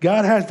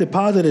 God has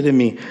deposited in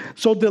me.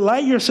 So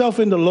delight yourself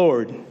in the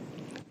Lord.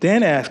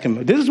 Then ask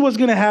him. This is what's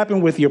going to happen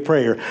with your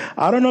prayer.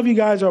 I don't know if you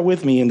guys are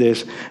with me in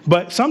this,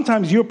 but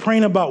sometimes you're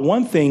praying about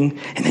one thing,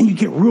 and then you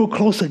get real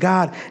close to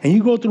God, and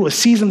you go through a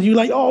season, you're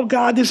like, oh,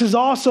 God, this is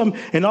awesome.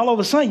 And all of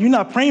a sudden, you're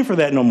not praying for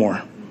that no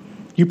more.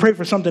 You pray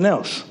for something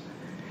else.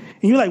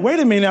 And you're like, wait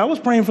a minute, I was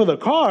praying for the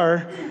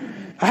car.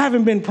 I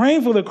haven't been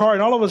praying for the car,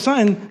 and all of a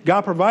sudden,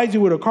 God provides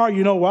you with a car.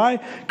 You know why?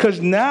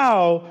 Because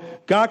now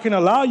God can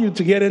allow you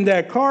to get in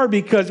that car,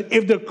 because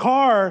if the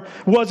car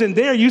wasn't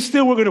there, you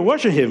still were going to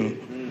worship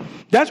him.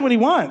 That's what he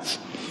wants.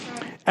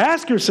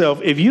 Ask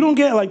yourself, if you don't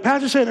get, like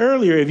Pastor said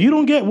earlier, if you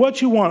don't get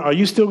what you want, are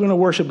you still going to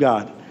worship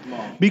God?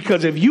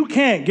 Because if you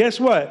can't, guess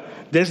what?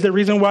 That's the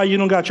reason why you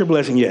don't got your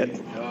blessing yet.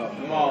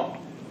 Come on.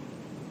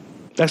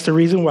 That's the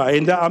reason why.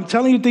 And I'm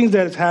telling you things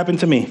that has happened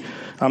to me.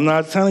 I'm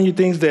not telling you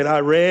things that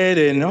I read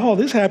and, oh,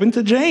 this happened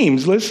to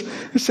James.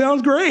 It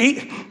sounds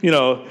great.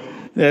 No,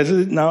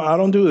 I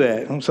don't do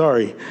that. I'm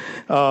sorry.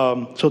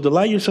 So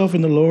delight yourself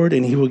in the Lord,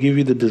 and he will give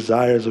you the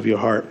desires of your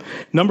heart.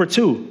 Number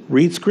 2,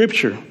 read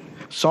scripture.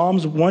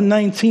 Psalms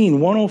 119,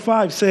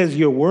 105 says,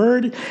 your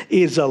word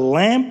is a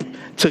lamp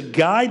to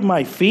guide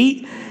my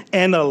feet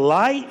and a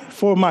light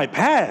for my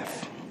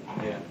path.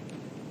 Yeah.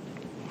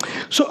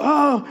 So,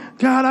 oh,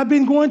 God, I've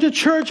been going to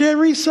church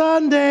every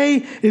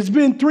Sunday. It's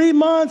been 3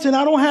 months, and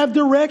I don't have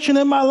direction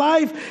in my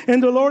life.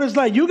 And the Lord is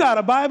like, you got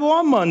a Bible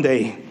on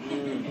Monday.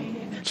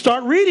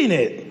 Start reading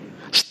it.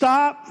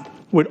 Stop,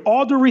 with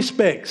all due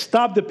respect,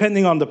 stop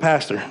depending on the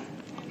pastor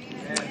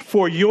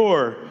for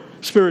your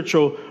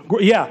spiritual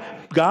growth. Yeah,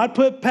 God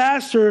put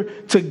pastor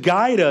to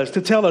guide us,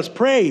 to tell us,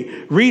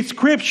 pray, read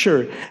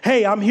scripture.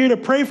 Hey, I'm here to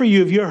pray for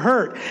you if you're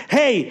hurt.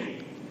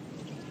 Hey,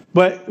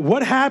 but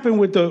what happened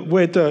with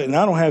the and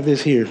I don't have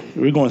this here.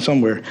 We're going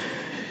somewhere.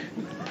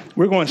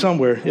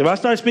 If I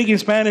start speaking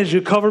Spanish,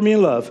 you cover me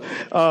in love.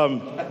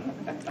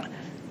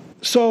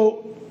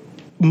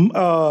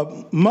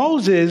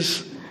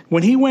 Moses,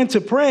 when he went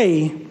to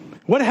pray,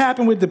 what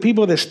happened with the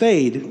people that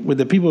stayed, with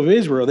the people of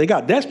Israel? They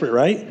got desperate,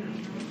 right?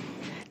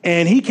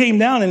 And he came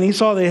down and he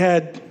saw they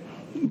had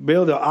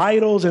built the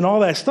idols and all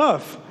that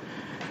stuff.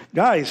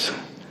 Guys,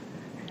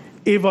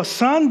 if a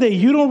Sunday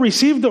you don't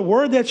receive the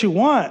word that you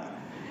want,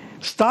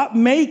 stop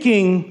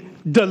making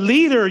the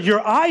leader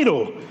your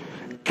idol.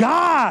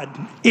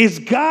 God is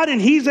God, and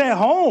he's at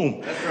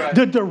home. That's right.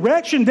 The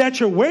direction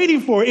that you're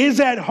waiting for is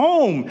at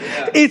home.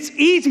 Yeah. It's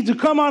easy to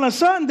come on a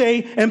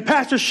Sunday and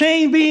Pastor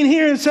Shane being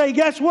here and say,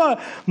 guess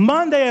what?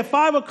 Monday at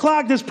 5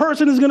 o'clock, this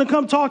person is going to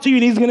come talk to you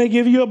and he's going to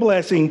give you a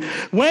blessing.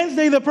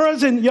 Wednesday, the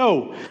person,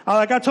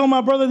 like I told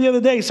my brother the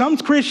other day, some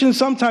Christians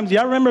sometimes,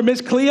 y'all remember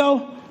Miss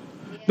Cleo?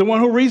 The one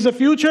who reads the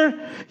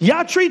future?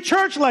 Y'all treat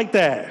church like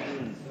that.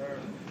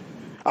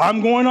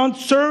 I'm going on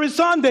service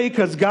Sunday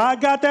because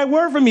God got that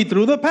word for me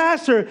through the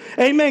pastor.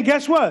 Amen.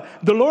 Guess what?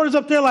 The Lord is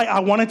up there like,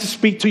 I wanted to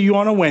speak to you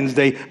on a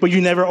Wednesday, but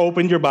you never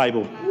opened your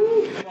Bible.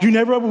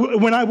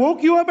 When I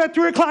woke you up at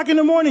 3 o'clock in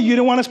the morning, you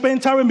didn't want to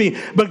spend time with me.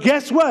 But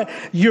guess what?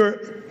 You're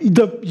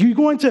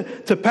going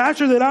to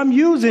pastor that I'm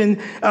using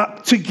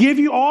to give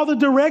you all the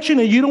direction,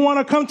 and you don't want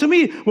to come to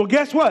me. Well,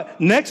 guess what?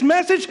 Next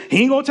message,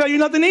 he ain't going to tell you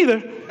nothing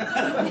either.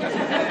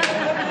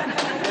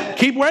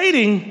 Keep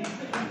waiting.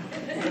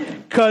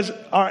 Because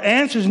our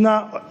answer's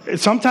not,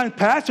 sometimes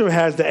pastor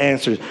has the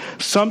answer.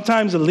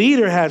 Sometimes a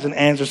leader has an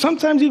answer.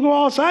 Sometimes you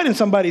go outside and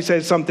somebody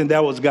says something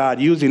that was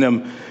God using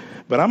them.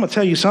 But I'm going to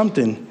tell you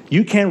something.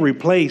 You can't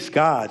replace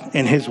God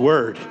and his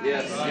word.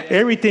 Yes.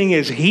 Everything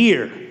is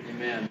here.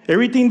 Amen.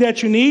 Everything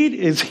that you need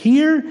is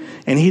here,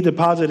 and he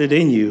deposited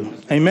in you.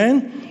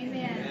 Amen?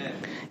 Amen.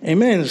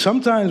 Amen.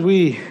 Sometimes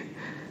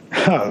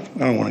I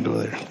don't want to go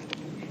there.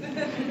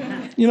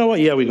 You know what?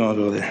 Yeah, we're going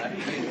to go there.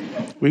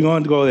 We're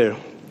going to go there.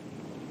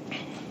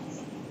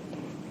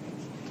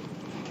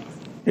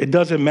 It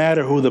doesn't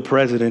matter who the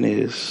president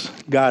is.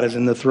 God is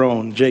in the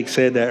throne. Jake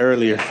said that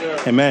earlier.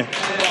 Yes, amen.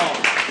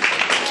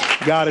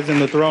 God is in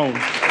the throne.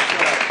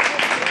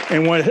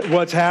 And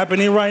what's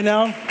happening right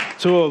now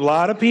to a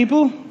lot of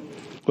people,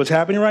 what's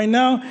happening right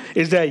now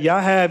is that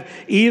y'all have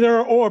either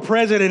or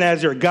president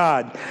as your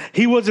God.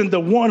 He wasn't the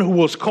one who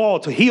was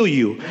called to heal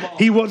you.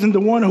 He wasn't the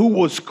one who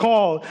was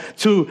called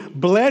to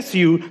bless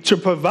you, to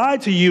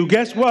provide to you.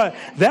 Guess what?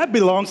 That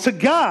belongs to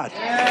God.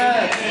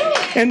 Yes.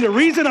 And the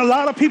reason a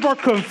lot of people are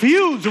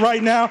confused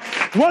right now,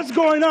 what's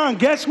going on?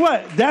 Guess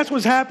what? That's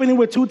what's happening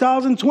with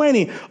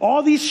 2020.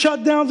 All these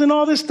shutdowns and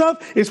all this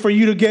stuff is for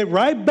you to get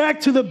right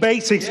back to the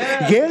basics.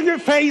 Yes. Get your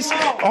face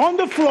on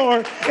the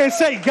floor and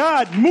say,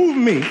 God, move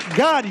me.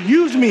 God,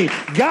 use me.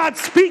 God,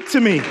 speak to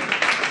me.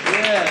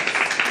 Yes.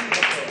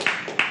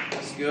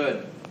 That's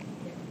good.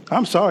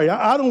 I'm sorry.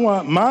 I don't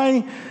want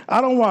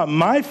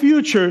my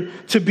future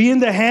to be in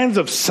the hands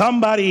of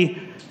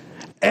somebody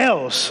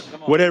else.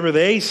 Whatever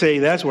they say,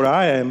 that's what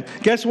I am.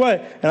 Guess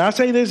what? And I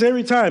say this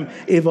every time.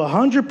 If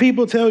 100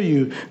 people tell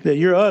you that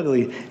you're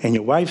ugly and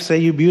your wife say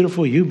you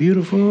beautiful, you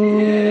beautiful.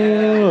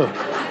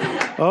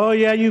 Yeah. Oh,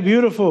 yeah, you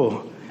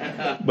beautiful.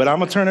 But I'm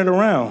going to turn it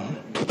around.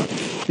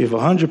 If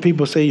 100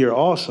 people say you're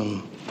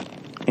awesome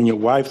and your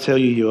wife tell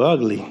you you're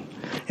ugly,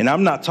 and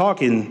I'm not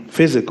talking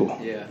physical.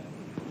 Yeah.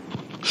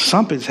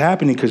 Something's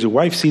happening because your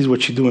wife sees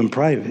what you do in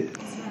private.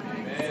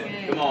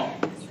 Amen. Come on.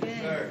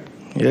 Sir.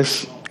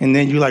 Yes. And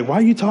then you're like, why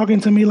are you talking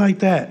to me like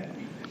that?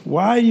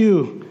 Why are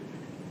you?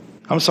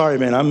 I'm sorry,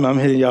 man. I'm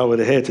hitting y'all with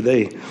the head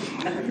today.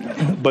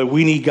 But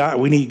we need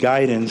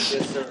guidance.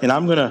 Yes, sir. And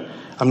I'm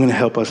gonna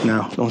help us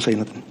now. Don't say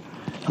nothing.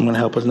 I'm gonna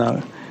help us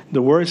now.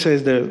 The word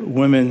says that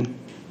women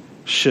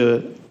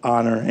should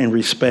honor and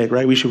respect,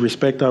 right? We should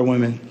respect our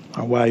women,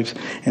 our wives,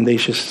 and they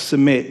should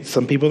submit.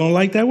 Some people don't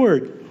like that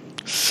word,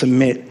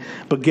 submit.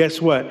 But guess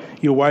what?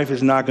 Your wife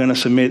is not going to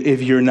submit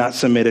if you're not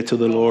submitted to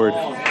the Lord.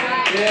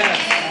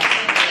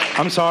 Yes.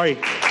 I'm sorry.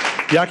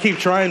 Y'all keep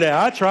trying that.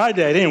 I tried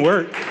that. It didn't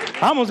work.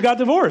 I almost got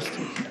divorced.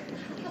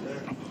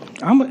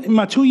 I'm in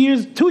my 2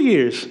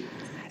 years.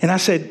 And I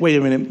said, wait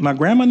a minute. My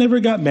grandma never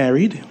got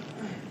married.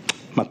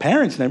 My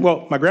parents never.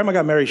 Well, my grandma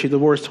got married. She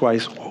divorced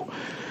twice.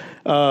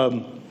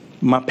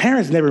 My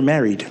parents never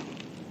married.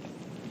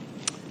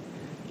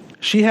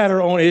 She had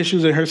her own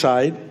issues on her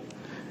side.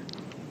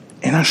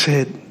 And I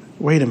said,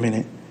 wait a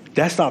minute.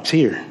 That stops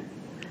here.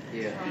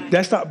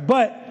 Yeah.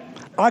 But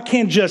I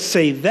can't just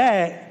say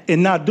that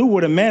and not do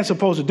what a man's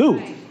supposed to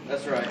do.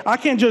 That's right. I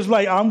can't just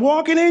I'm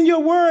walking in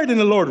your word. And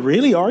the Lord,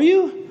 really, are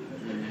you?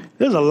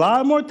 There's a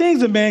lot more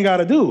things a man got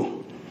to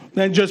do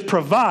than just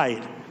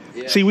provide.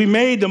 Yeah. See, we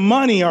made the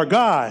money our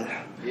God.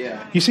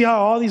 Yeah. You see how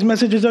all these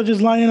messages are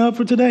just lining up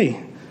for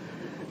today?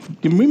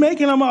 We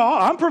making them.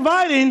 I'm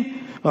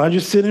providing. I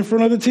just sit in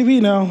front of the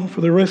TV now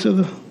for the rest of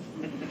the.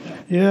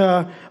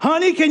 Yeah,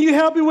 honey, can you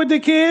help me with the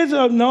kids?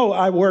 No,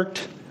 I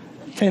worked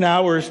 10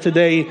 hours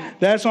today.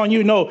 That's on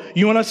you. No,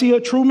 you want to see a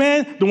true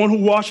man? The one who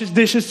washes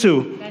dishes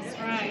too. That's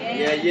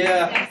right.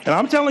 Yeah. And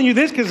I'm telling you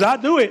this because I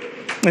do it,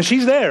 and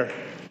she's there.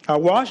 I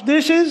wash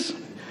dishes.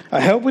 I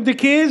help with the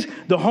kids.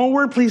 The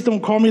homework, please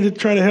don't call me to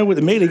try to help with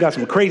it. Maybe they got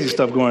some crazy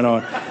stuff going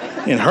on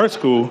in her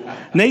school.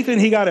 Nathan,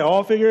 he got it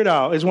all figured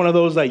out. It's one of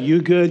those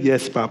you good?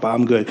 Yes, Papa,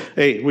 I'm good.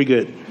 Hey, we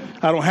good.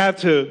 I don't have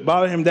to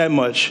bother him that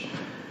much.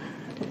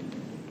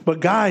 But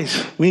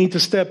guys, we need to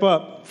step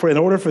up in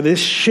order for this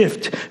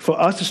shift, for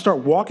us to start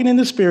walking in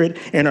the Spirit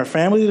and our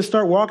family to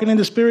start walking in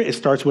the Spirit. It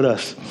starts with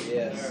us.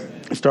 Yes.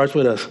 It starts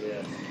with us.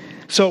 Yes.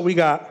 So we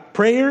got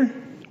prayer.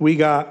 We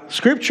got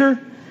scripture.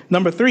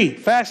 Number 3,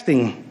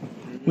 fasting.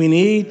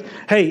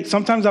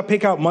 Sometimes I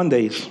pick out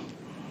Mondays.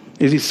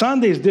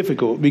 Sunday is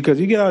difficult because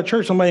you get out of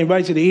church, somebody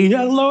invites you to eat.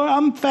 Lord,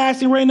 I'm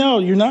fasting right now.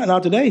 You're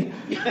not today.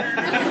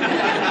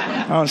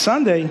 On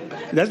Sunday.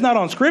 That's not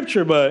on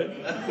scripture, but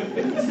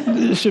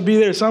it should be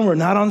there somewhere.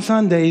 Not on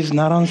Sundays.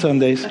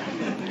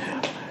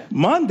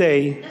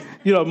 Monday,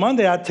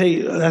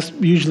 that's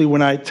usually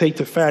when I take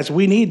the fast.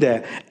 We need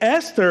that.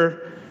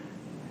 Esther,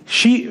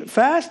 she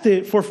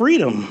fasted for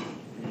freedom.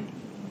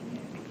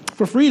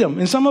 For freedom.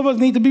 And some of us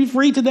need to be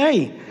free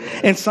today.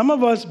 And some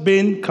of us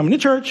been coming to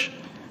church,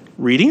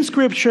 reading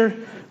scripture.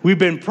 We've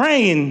been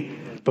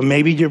praying, but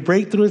maybe your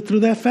breakthrough is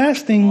through that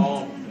fasting.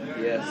 Oh,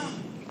 yes.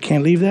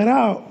 Can't leave that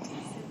out.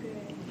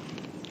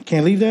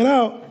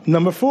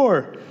 Number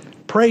 4,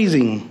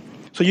 praising.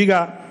 So you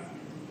got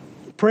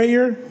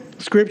prayer,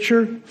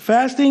 scripture,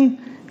 fasting,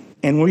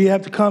 and we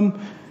have to come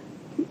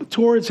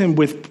towards him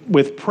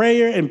with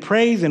prayer and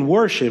praise and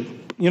worship.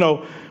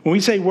 When we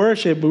say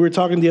worship, we were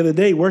talking the other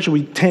day, worship,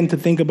 we tend to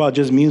think about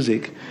just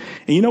music.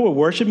 And you know what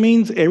worship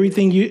means?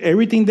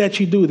 Everything that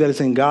you do that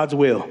is in God's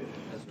will.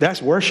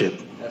 That's worship.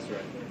 That's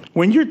right.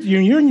 When you're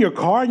in your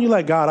car and you're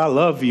like, God, I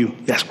love you,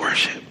 that's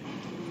worship.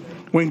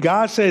 When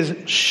God says,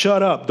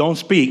 shut up, don't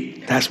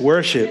speak, that's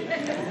worship.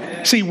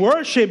 See,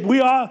 worship, we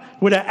are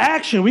with an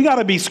action. We got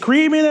to be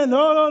screaming and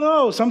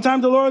no.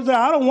 Sometimes the Lord's like,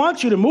 I don't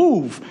want you to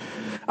move.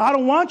 I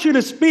don't want you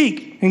to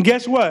speak. And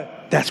guess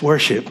what? That's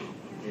worship.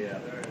 Yeah.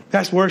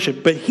 That's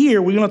worship. But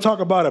here we're going to talk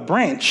about a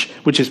branch,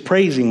 which is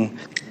praising.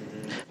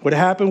 What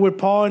happened with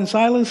Paul and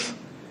Silas?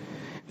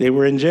 They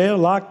were in jail,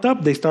 locked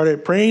up. They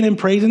started praying and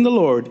praising the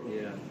Lord.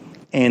 Yeah.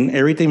 And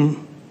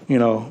everything,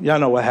 y'all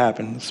know what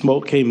happened.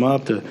 Smoke came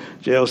up, the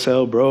jail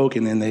cell broke,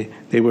 and then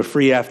they were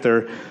free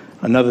after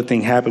another thing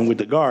happened with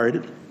the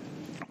guard.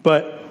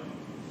 But,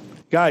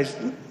 guys,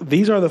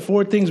 these are the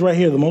 4 things right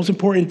here, the most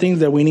important things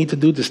that we need to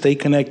do to stay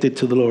connected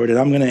to the Lord. And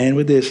I'm going to end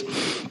with this.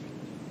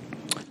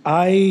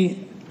 I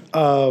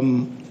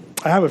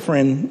have a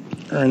friend,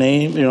 her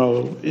name,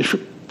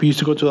 we used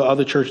to go to the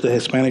other church, the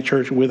Hispanic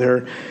church with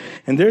her.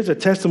 And there's a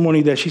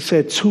testimony that she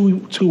said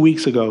 2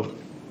 years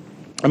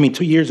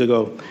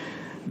ago,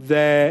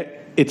 that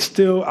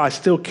I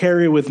still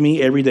carry with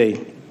me every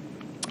day.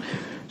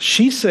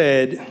 She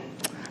said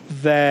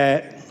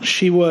that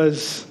she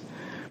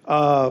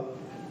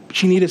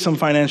needed some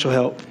financial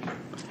help.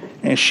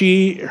 And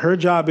her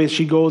job is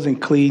she goes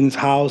and cleans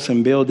house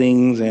and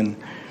buildings, and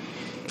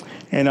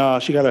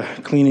And she got a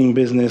cleaning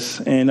business.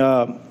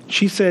 And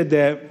she said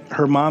that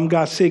her mom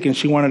got sick and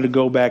she wanted to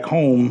go back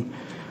home.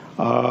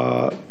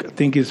 I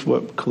think it's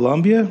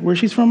Colombia, where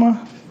she's from?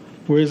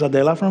 Where is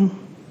Adela from?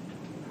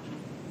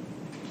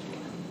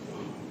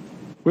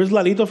 Where's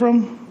Lalito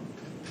from?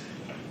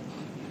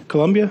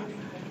 Colombia?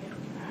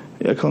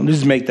 Yeah,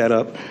 just make that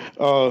up.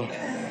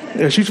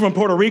 She's from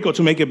Puerto Rico,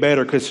 to make it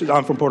better, because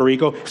I'm from Puerto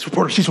Rico.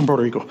 She's from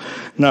Puerto Rico.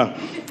 No,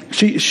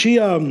 she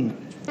I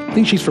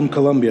think she's from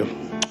Colombia.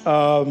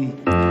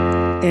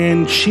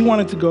 And she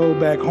wanted to go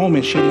back home,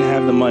 and she didn't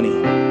have the money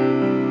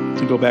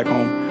to go back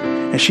home.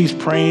 And she's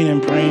praying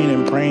and praying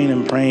and praying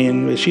and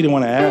praying. But she didn't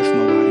want to ask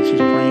nobody. She's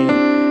praying.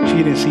 She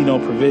didn't see no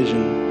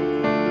provision.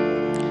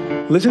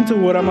 Listen to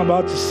what I'm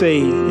about to say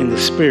in the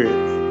spirit.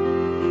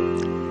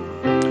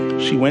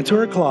 She went to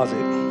her closet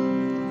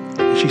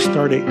and she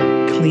started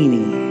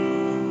cleaning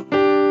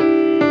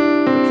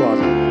her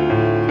closet.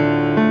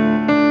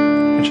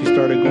 And she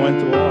started going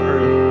through all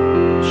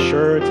her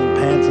shirts and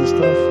pants and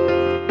stuff.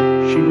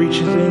 She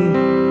reaches in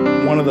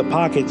one of the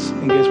pockets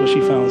and guess what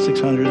she found? $600.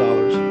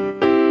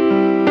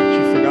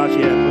 She forgot she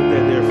had put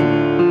that there for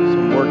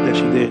some work that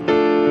she did.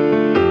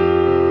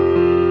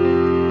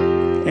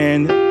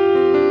 And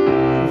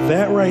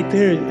that right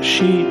there,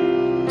 she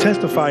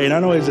testified, and I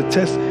know it's a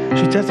test.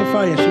 She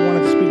testified, and she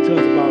wanted to speak to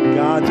us about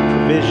God's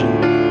provision,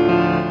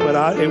 but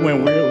it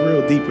went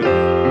real deep with me.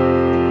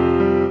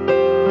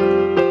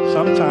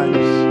 Sometimes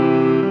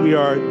we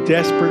are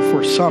desperate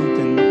for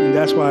something, and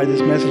that's why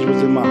this message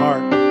was in my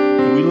heart.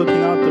 And we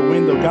looking out the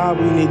window, God,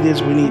 we need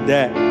this, we need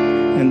that,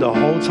 and the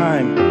whole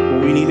time,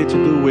 what we needed to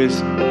do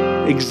was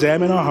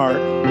examine our heart,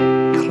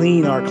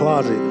 clean our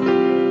closet,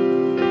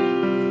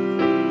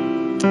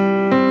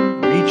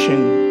 reach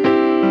in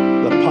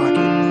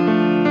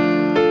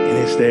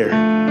there.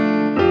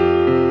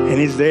 And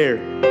it's there.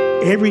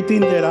 Everything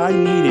that I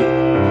needed,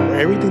 or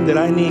everything that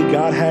I need,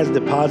 God has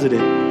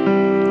deposited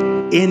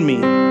in me.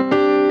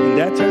 And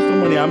that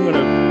testimony, I'm going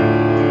to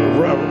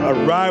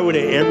ride with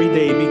it every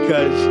day,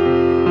 because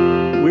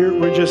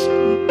we're just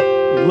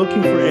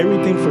looking for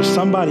everything for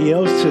somebody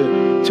else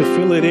to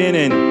fill it in.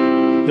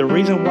 And the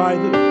reason why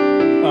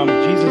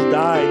Jesus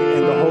died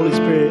and the Holy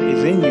Spirit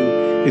is in you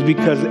is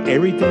because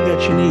everything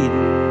that you need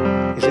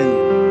is in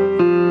you.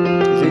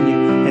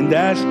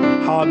 That's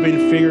how I've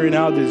been figuring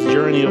out this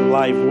journey of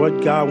life,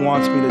 what God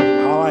wants me to do,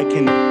 how I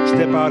can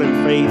step out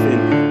in faith,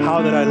 and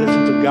how that I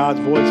listen to God's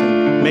voice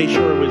and make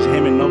sure it was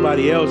Him and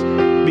nobody else.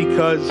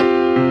 Because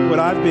what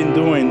I've been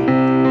doing,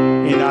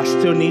 and I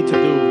still need to do,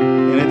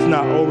 and it's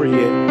not over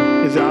yet,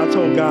 is that I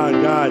told God,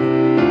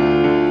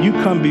 you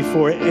come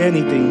before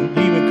anything.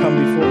 You even come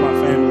before my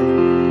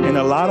family. And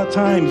a lot of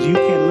times you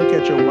can't look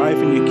at your wife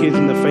and your kids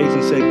in the face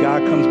and say,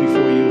 God comes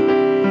before you.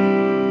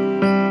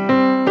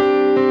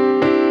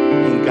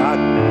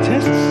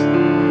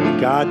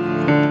 God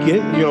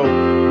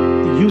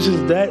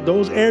uses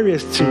those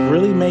areas to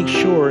really make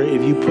sure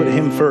if you put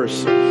Him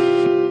first.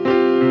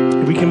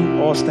 If we can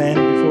all stand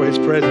before His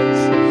presence.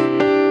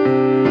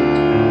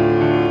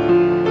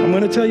 I'm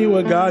going to tell you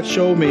what God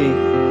showed me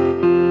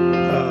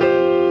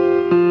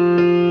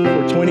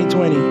for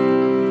 2020.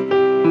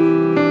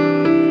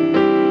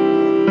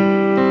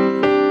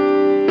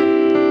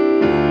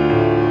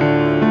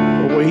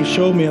 Or what He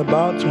showed me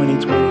about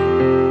 2020.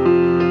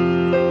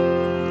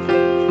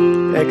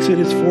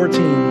 Exodus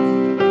 14.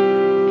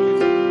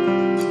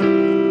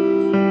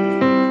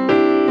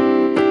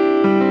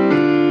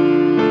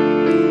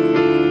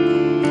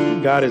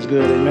 God is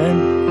good,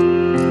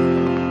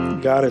 amen?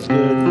 God is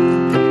good.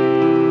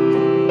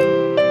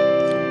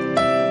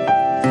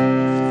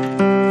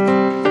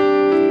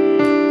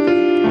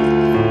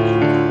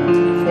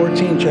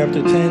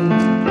 Chapter 10,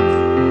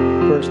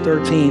 verse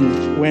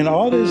 13. When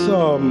all this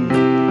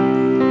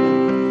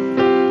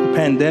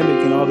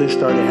pandemic and all this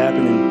started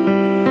happening,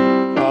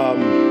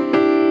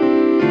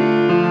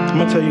 I'm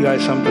going to tell you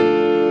guys something.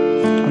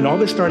 When all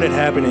this started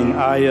happening,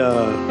 I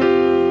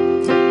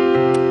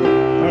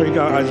already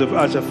got, as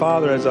a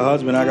father, as a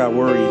husband, I got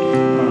worried.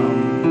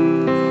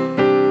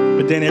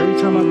 But then every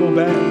time I go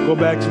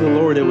back to the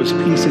Lord, there was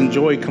peace and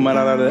joy coming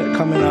out of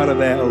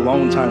that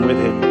alone time with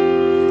Him.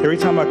 Every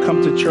time I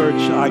come to church,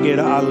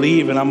 I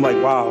leave and I'm like,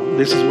 wow,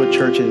 this is what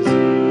church is,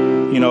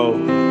 And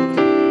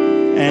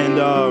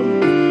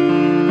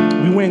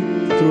we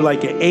went through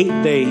like an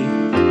 8-day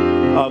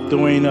of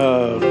doing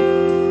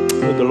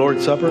the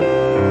Lord's Supper.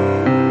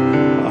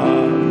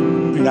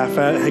 And I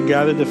had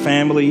gathered the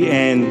family,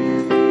 and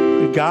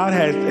God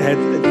had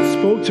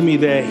spoke to me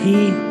that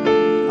He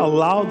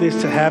allowed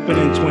this to happen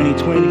in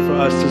 2020 for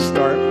us to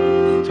start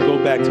to go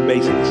back to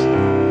basics,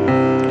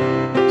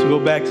 to go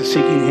back to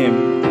seeking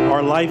Him.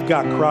 Our life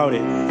got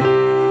crowded.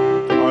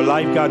 Our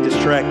life got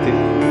distracted.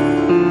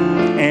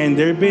 And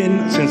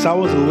since I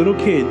was a little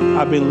kid,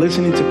 I've been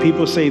listening to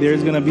people say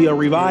there's going to be a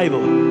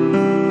revival.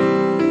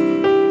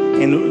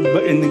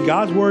 But in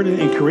God's word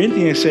in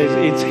Corinthians says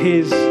it's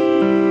His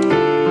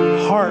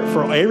heart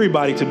for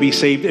everybody to be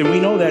saved. And we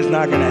know that's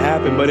not going to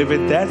happen. But if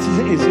that's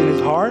in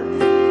His heart,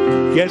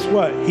 guess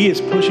what? He is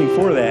pushing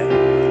for that.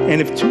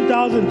 And if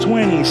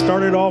 2020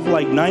 started off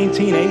like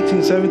 19,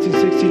 18, 17,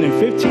 16, and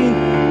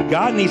 15,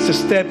 God needs to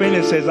step in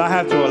and says, I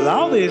have to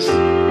allow this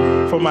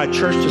for my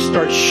church to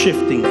start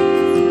shifting.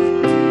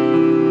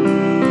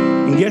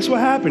 And guess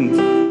what happened?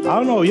 I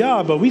don't know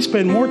y'all, but we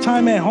spend more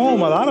time at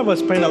home. A lot of us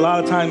spend a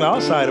lot of time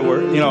outside of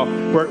work,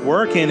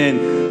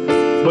 working.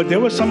 But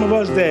there was some of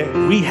us that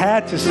we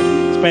had to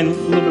spend a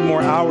little bit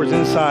more hours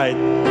inside.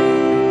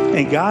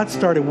 And God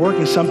started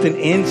working something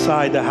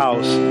inside the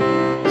house.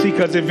 See,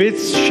 because if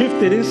it's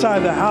shifted inside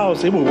the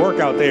house, it will work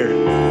out there.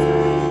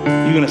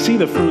 You're going to see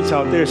the fruits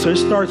out there. So it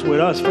starts with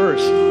us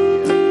first.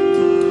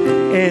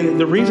 And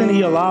the reason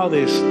he allowed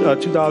this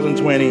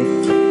 2020,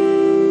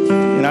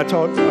 and I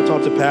talked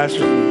to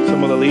pastors and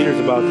some of the leaders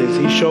about this.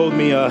 He showed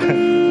me a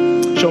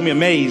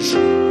maze.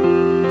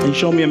 He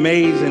showed me a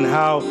maze and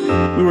how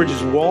we were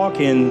just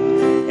walking,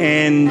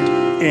 and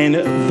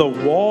the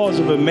walls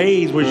of a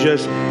maze were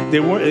just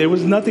there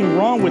was nothing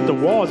wrong with the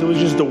walls. It was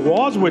just the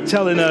walls were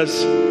telling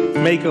us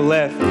make a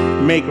left,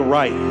 make a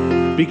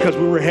right, because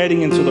we were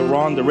heading into the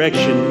wrong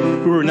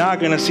direction. We were not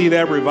going to see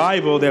that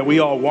revival that we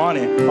all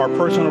wanted, our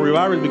personal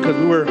revivals, because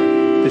we were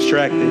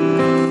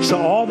distracted. So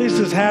all this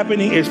is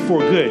happening is for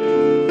good.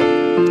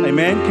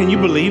 Amen. Can you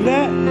believe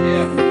that?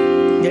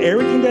 Yeah.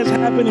 Everything that's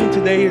happening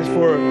today is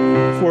for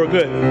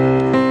good.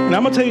 And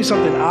I'm going to tell you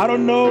something. I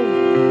don't know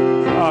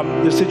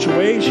the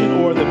situation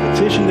or the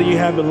petition that you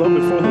have before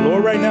the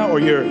Lord right now, or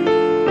your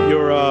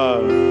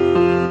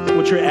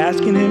what you're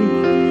asking him.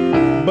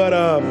 But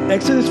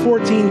Exodus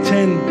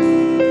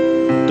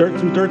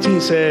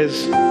 14:10-13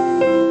 says,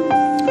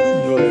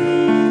 go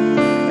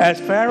there. As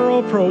Pharaoh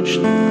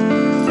approached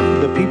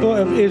the people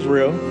of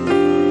Israel,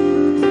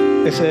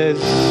 it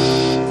says,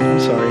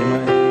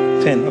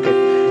 10, okay.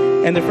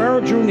 And the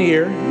Pharaoh drew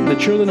near, the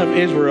children of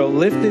Israel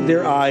lifted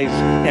their eyes,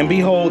 and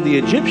behold, the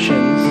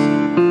Egyptians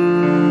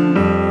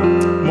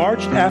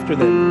marched after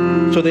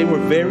them. So they were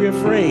very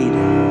afraid.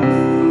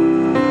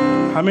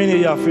 How many of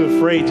y'all feel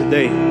afraid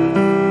today?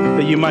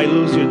 That you might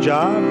lose your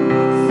job?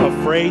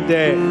 Afraid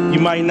that you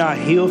might not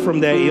heal from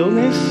that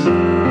illness?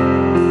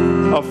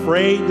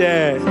 Afraid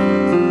that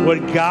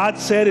what God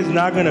said is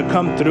not going to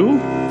come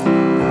through?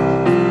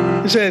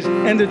 It says,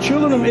 and the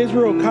children of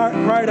Israel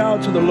cried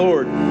out to the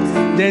Lord.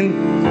 Then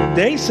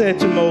they said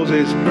to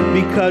Moses,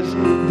 because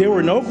there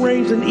were no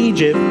graves in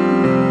Egypt,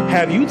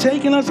 have you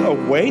taken us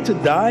away to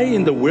die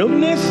in the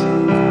wilderness?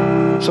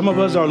 Some of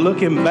us are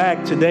looking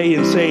back today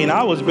and saying,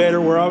 I was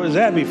better where I was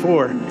at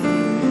before.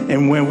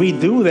 And when we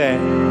do that,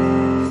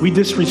 we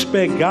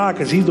disrespect God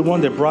because he's the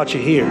one that brought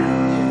you here.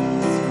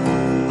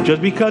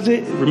 Just because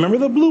remember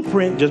the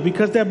blueprint, just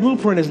because that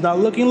blueprint is not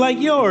looking like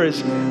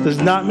yours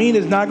does not mean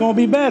it's not going to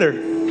be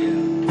better.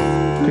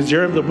 Because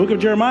the book of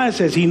Jeremiah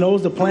says he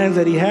knows the plans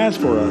that he has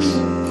for us.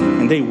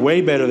 And they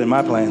way better than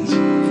my plans.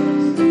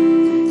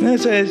 And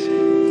it says,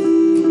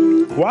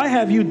 why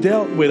have you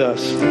dealt with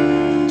us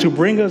to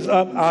bring us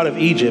up out of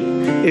Egypt?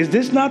 Is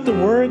this not the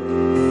word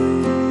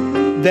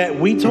that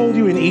we told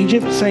you in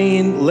Egypt,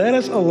 saying, let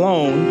us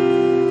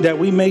alone that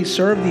we may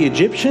serve the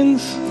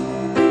Egyptians?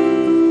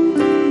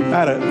 I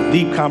had a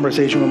deep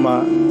conversation with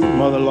my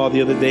mother-in-law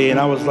the other day, and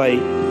I was like,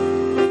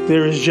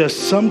 there is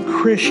just some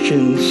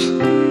Christians,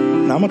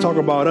 and I'm going to talk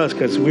about us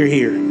because we're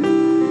here.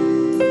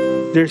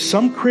 There's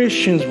some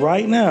Christians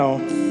right now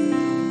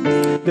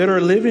that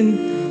are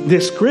living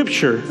this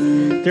scripture.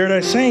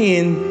 They're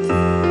saying,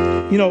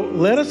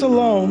 let us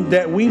alone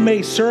that we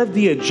may serve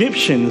the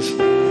Egyptians.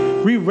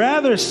 We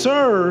rather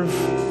serve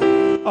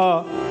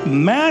a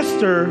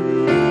master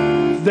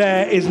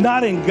that is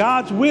not in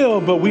God's will,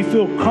 but we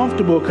feel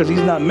comfortable because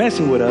he's not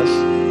messing with us.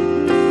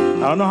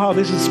 I don't know how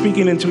this is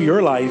speaking into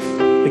your life.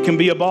 It can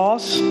be a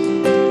boss.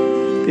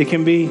 It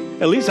can be,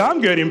 at least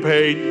I'm getting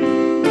paid.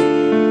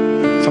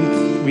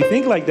 We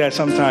think like that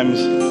sometimes.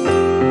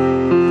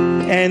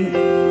 And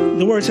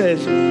the word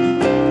says,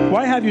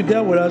 why have you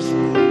dealt with us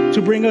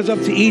to bring us up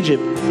to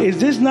Egypt? Is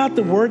this not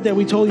the word that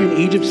we told you in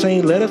Egypt,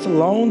 saying, let us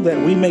alone that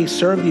we may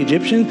serve the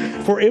Egyptians?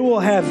 For it will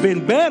have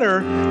been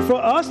better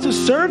for us to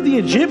serve the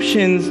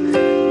Egyptians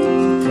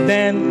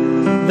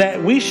than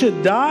that we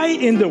should die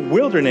in the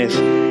wilderness.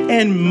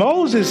 And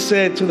Moses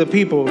said to the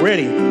people, get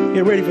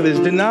ready for this.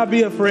 Do not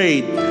be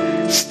afraid.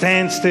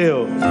 Stand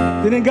still.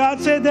 Didn't God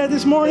say that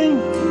this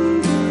morning?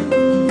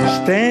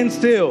 Stand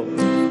still.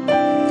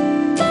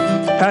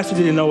 Pastor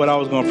didn't know what I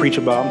was going to preach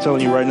about. I'm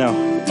telling you right now.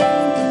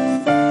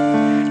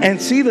 And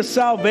see the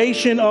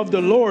salvation of the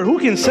Lord. Who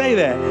can say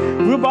that?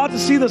 We're about to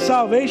see the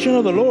salvation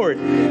of the Lord,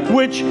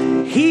 which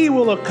he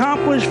will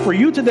accomplish for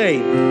you today.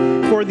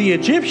 For the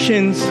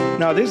Egyptians,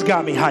 now this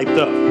got me hyped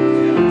up.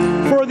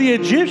 For the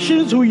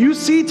Egyptians who you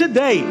see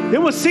today,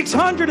 there was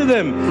 600 of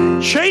them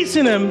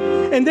chasing them,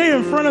 and they're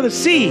in front of the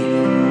sea.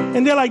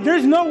 And they're like,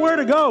 there's nowhere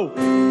to go.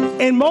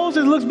 And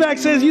Moses looks back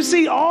and says, you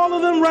see all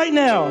of them right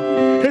now.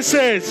 It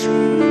says,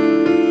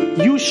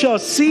 you shall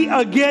see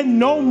again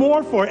no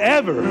more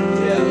forever.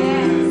 Yeah.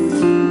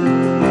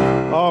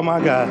 Oh my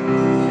God.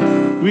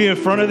 We're in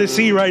front of the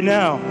sea right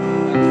now.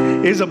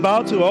 It's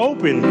about to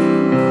open.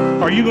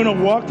 Are you going to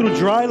walk through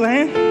dry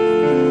land?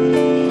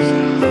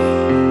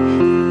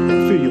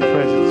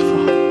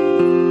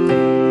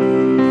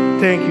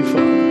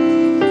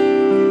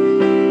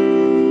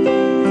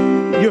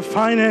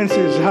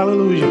 finances,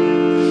 hallelujah,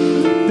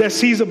 that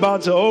sea's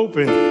about to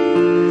open.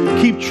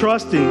 Keep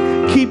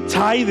trusting, keep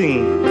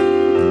tithing.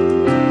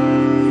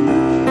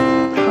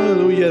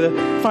 Hallelujah. The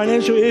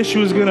financial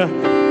issue is just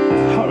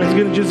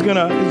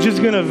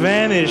gonna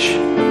vanish.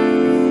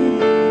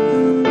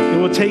 It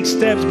will take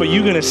steps, but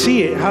you're gonna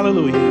see it.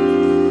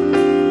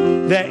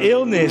 Hallelujah. That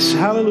illness,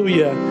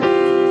 hallelujah.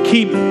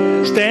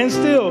 Stand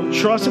still,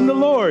 trust in the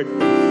Lord.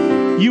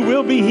 You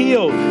will be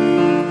healed.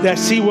 That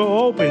sea will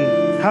open.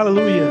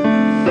 Hallelujah.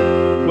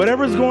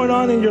 Whatever's going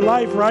on in your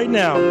life right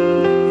now,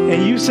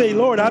 and you say,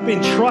 Lord, I've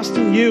been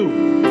trusting you.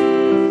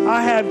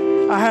 I have,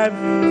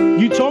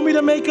 you told me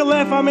to make a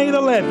left, I made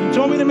a left. You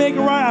told me to make a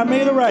right, I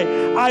made a right.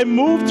 I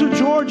moved to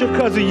Georgia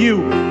because of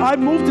you. I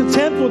moved to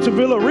Temple, to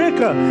Villa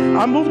Rica.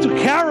 I moved to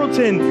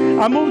Carrollton.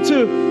 I moved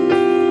to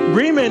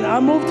Bremen.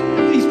 I moved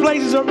these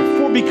places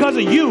because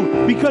of you,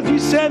 because you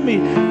sent me.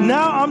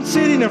 Now I'm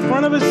sitting in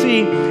front of a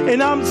sea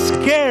and I'm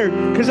scared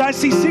because I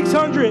see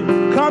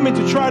 600 coming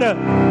to try to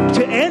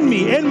end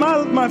me, end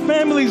my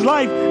family's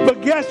life. But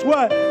guess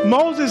what?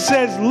 Moses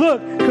says,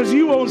 look, because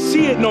you won't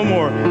see it no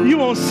more. You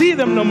won't see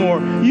them no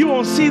more. You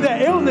won't see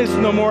that illness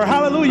no more.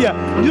 Hallelujah.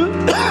 You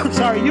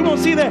won't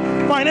see that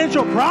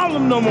financial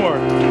problem no more.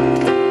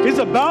 It's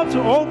about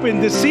to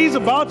open. The sea's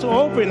about to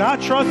open. I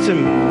trust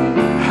him.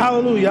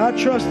 Hallelujah. I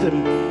trust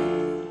him.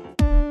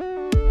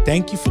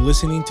 Thank you for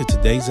listening to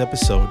today's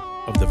episode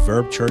of the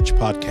Verb Church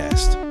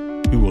podcast.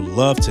 We would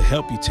love to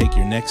help you take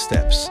your next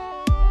steps.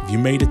 If you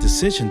made a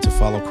decision to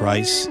follow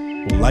Christ,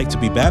 would like to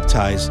be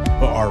baptized,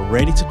 or are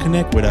ready to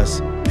connect with us,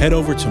 head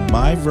over to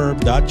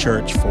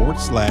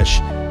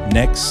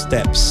myverb.church/next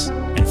steps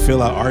and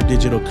fill out our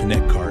digital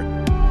connect card.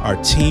 Our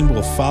team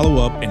will follow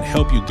up and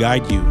help you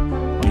guide you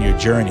on your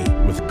journey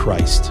with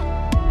Christ.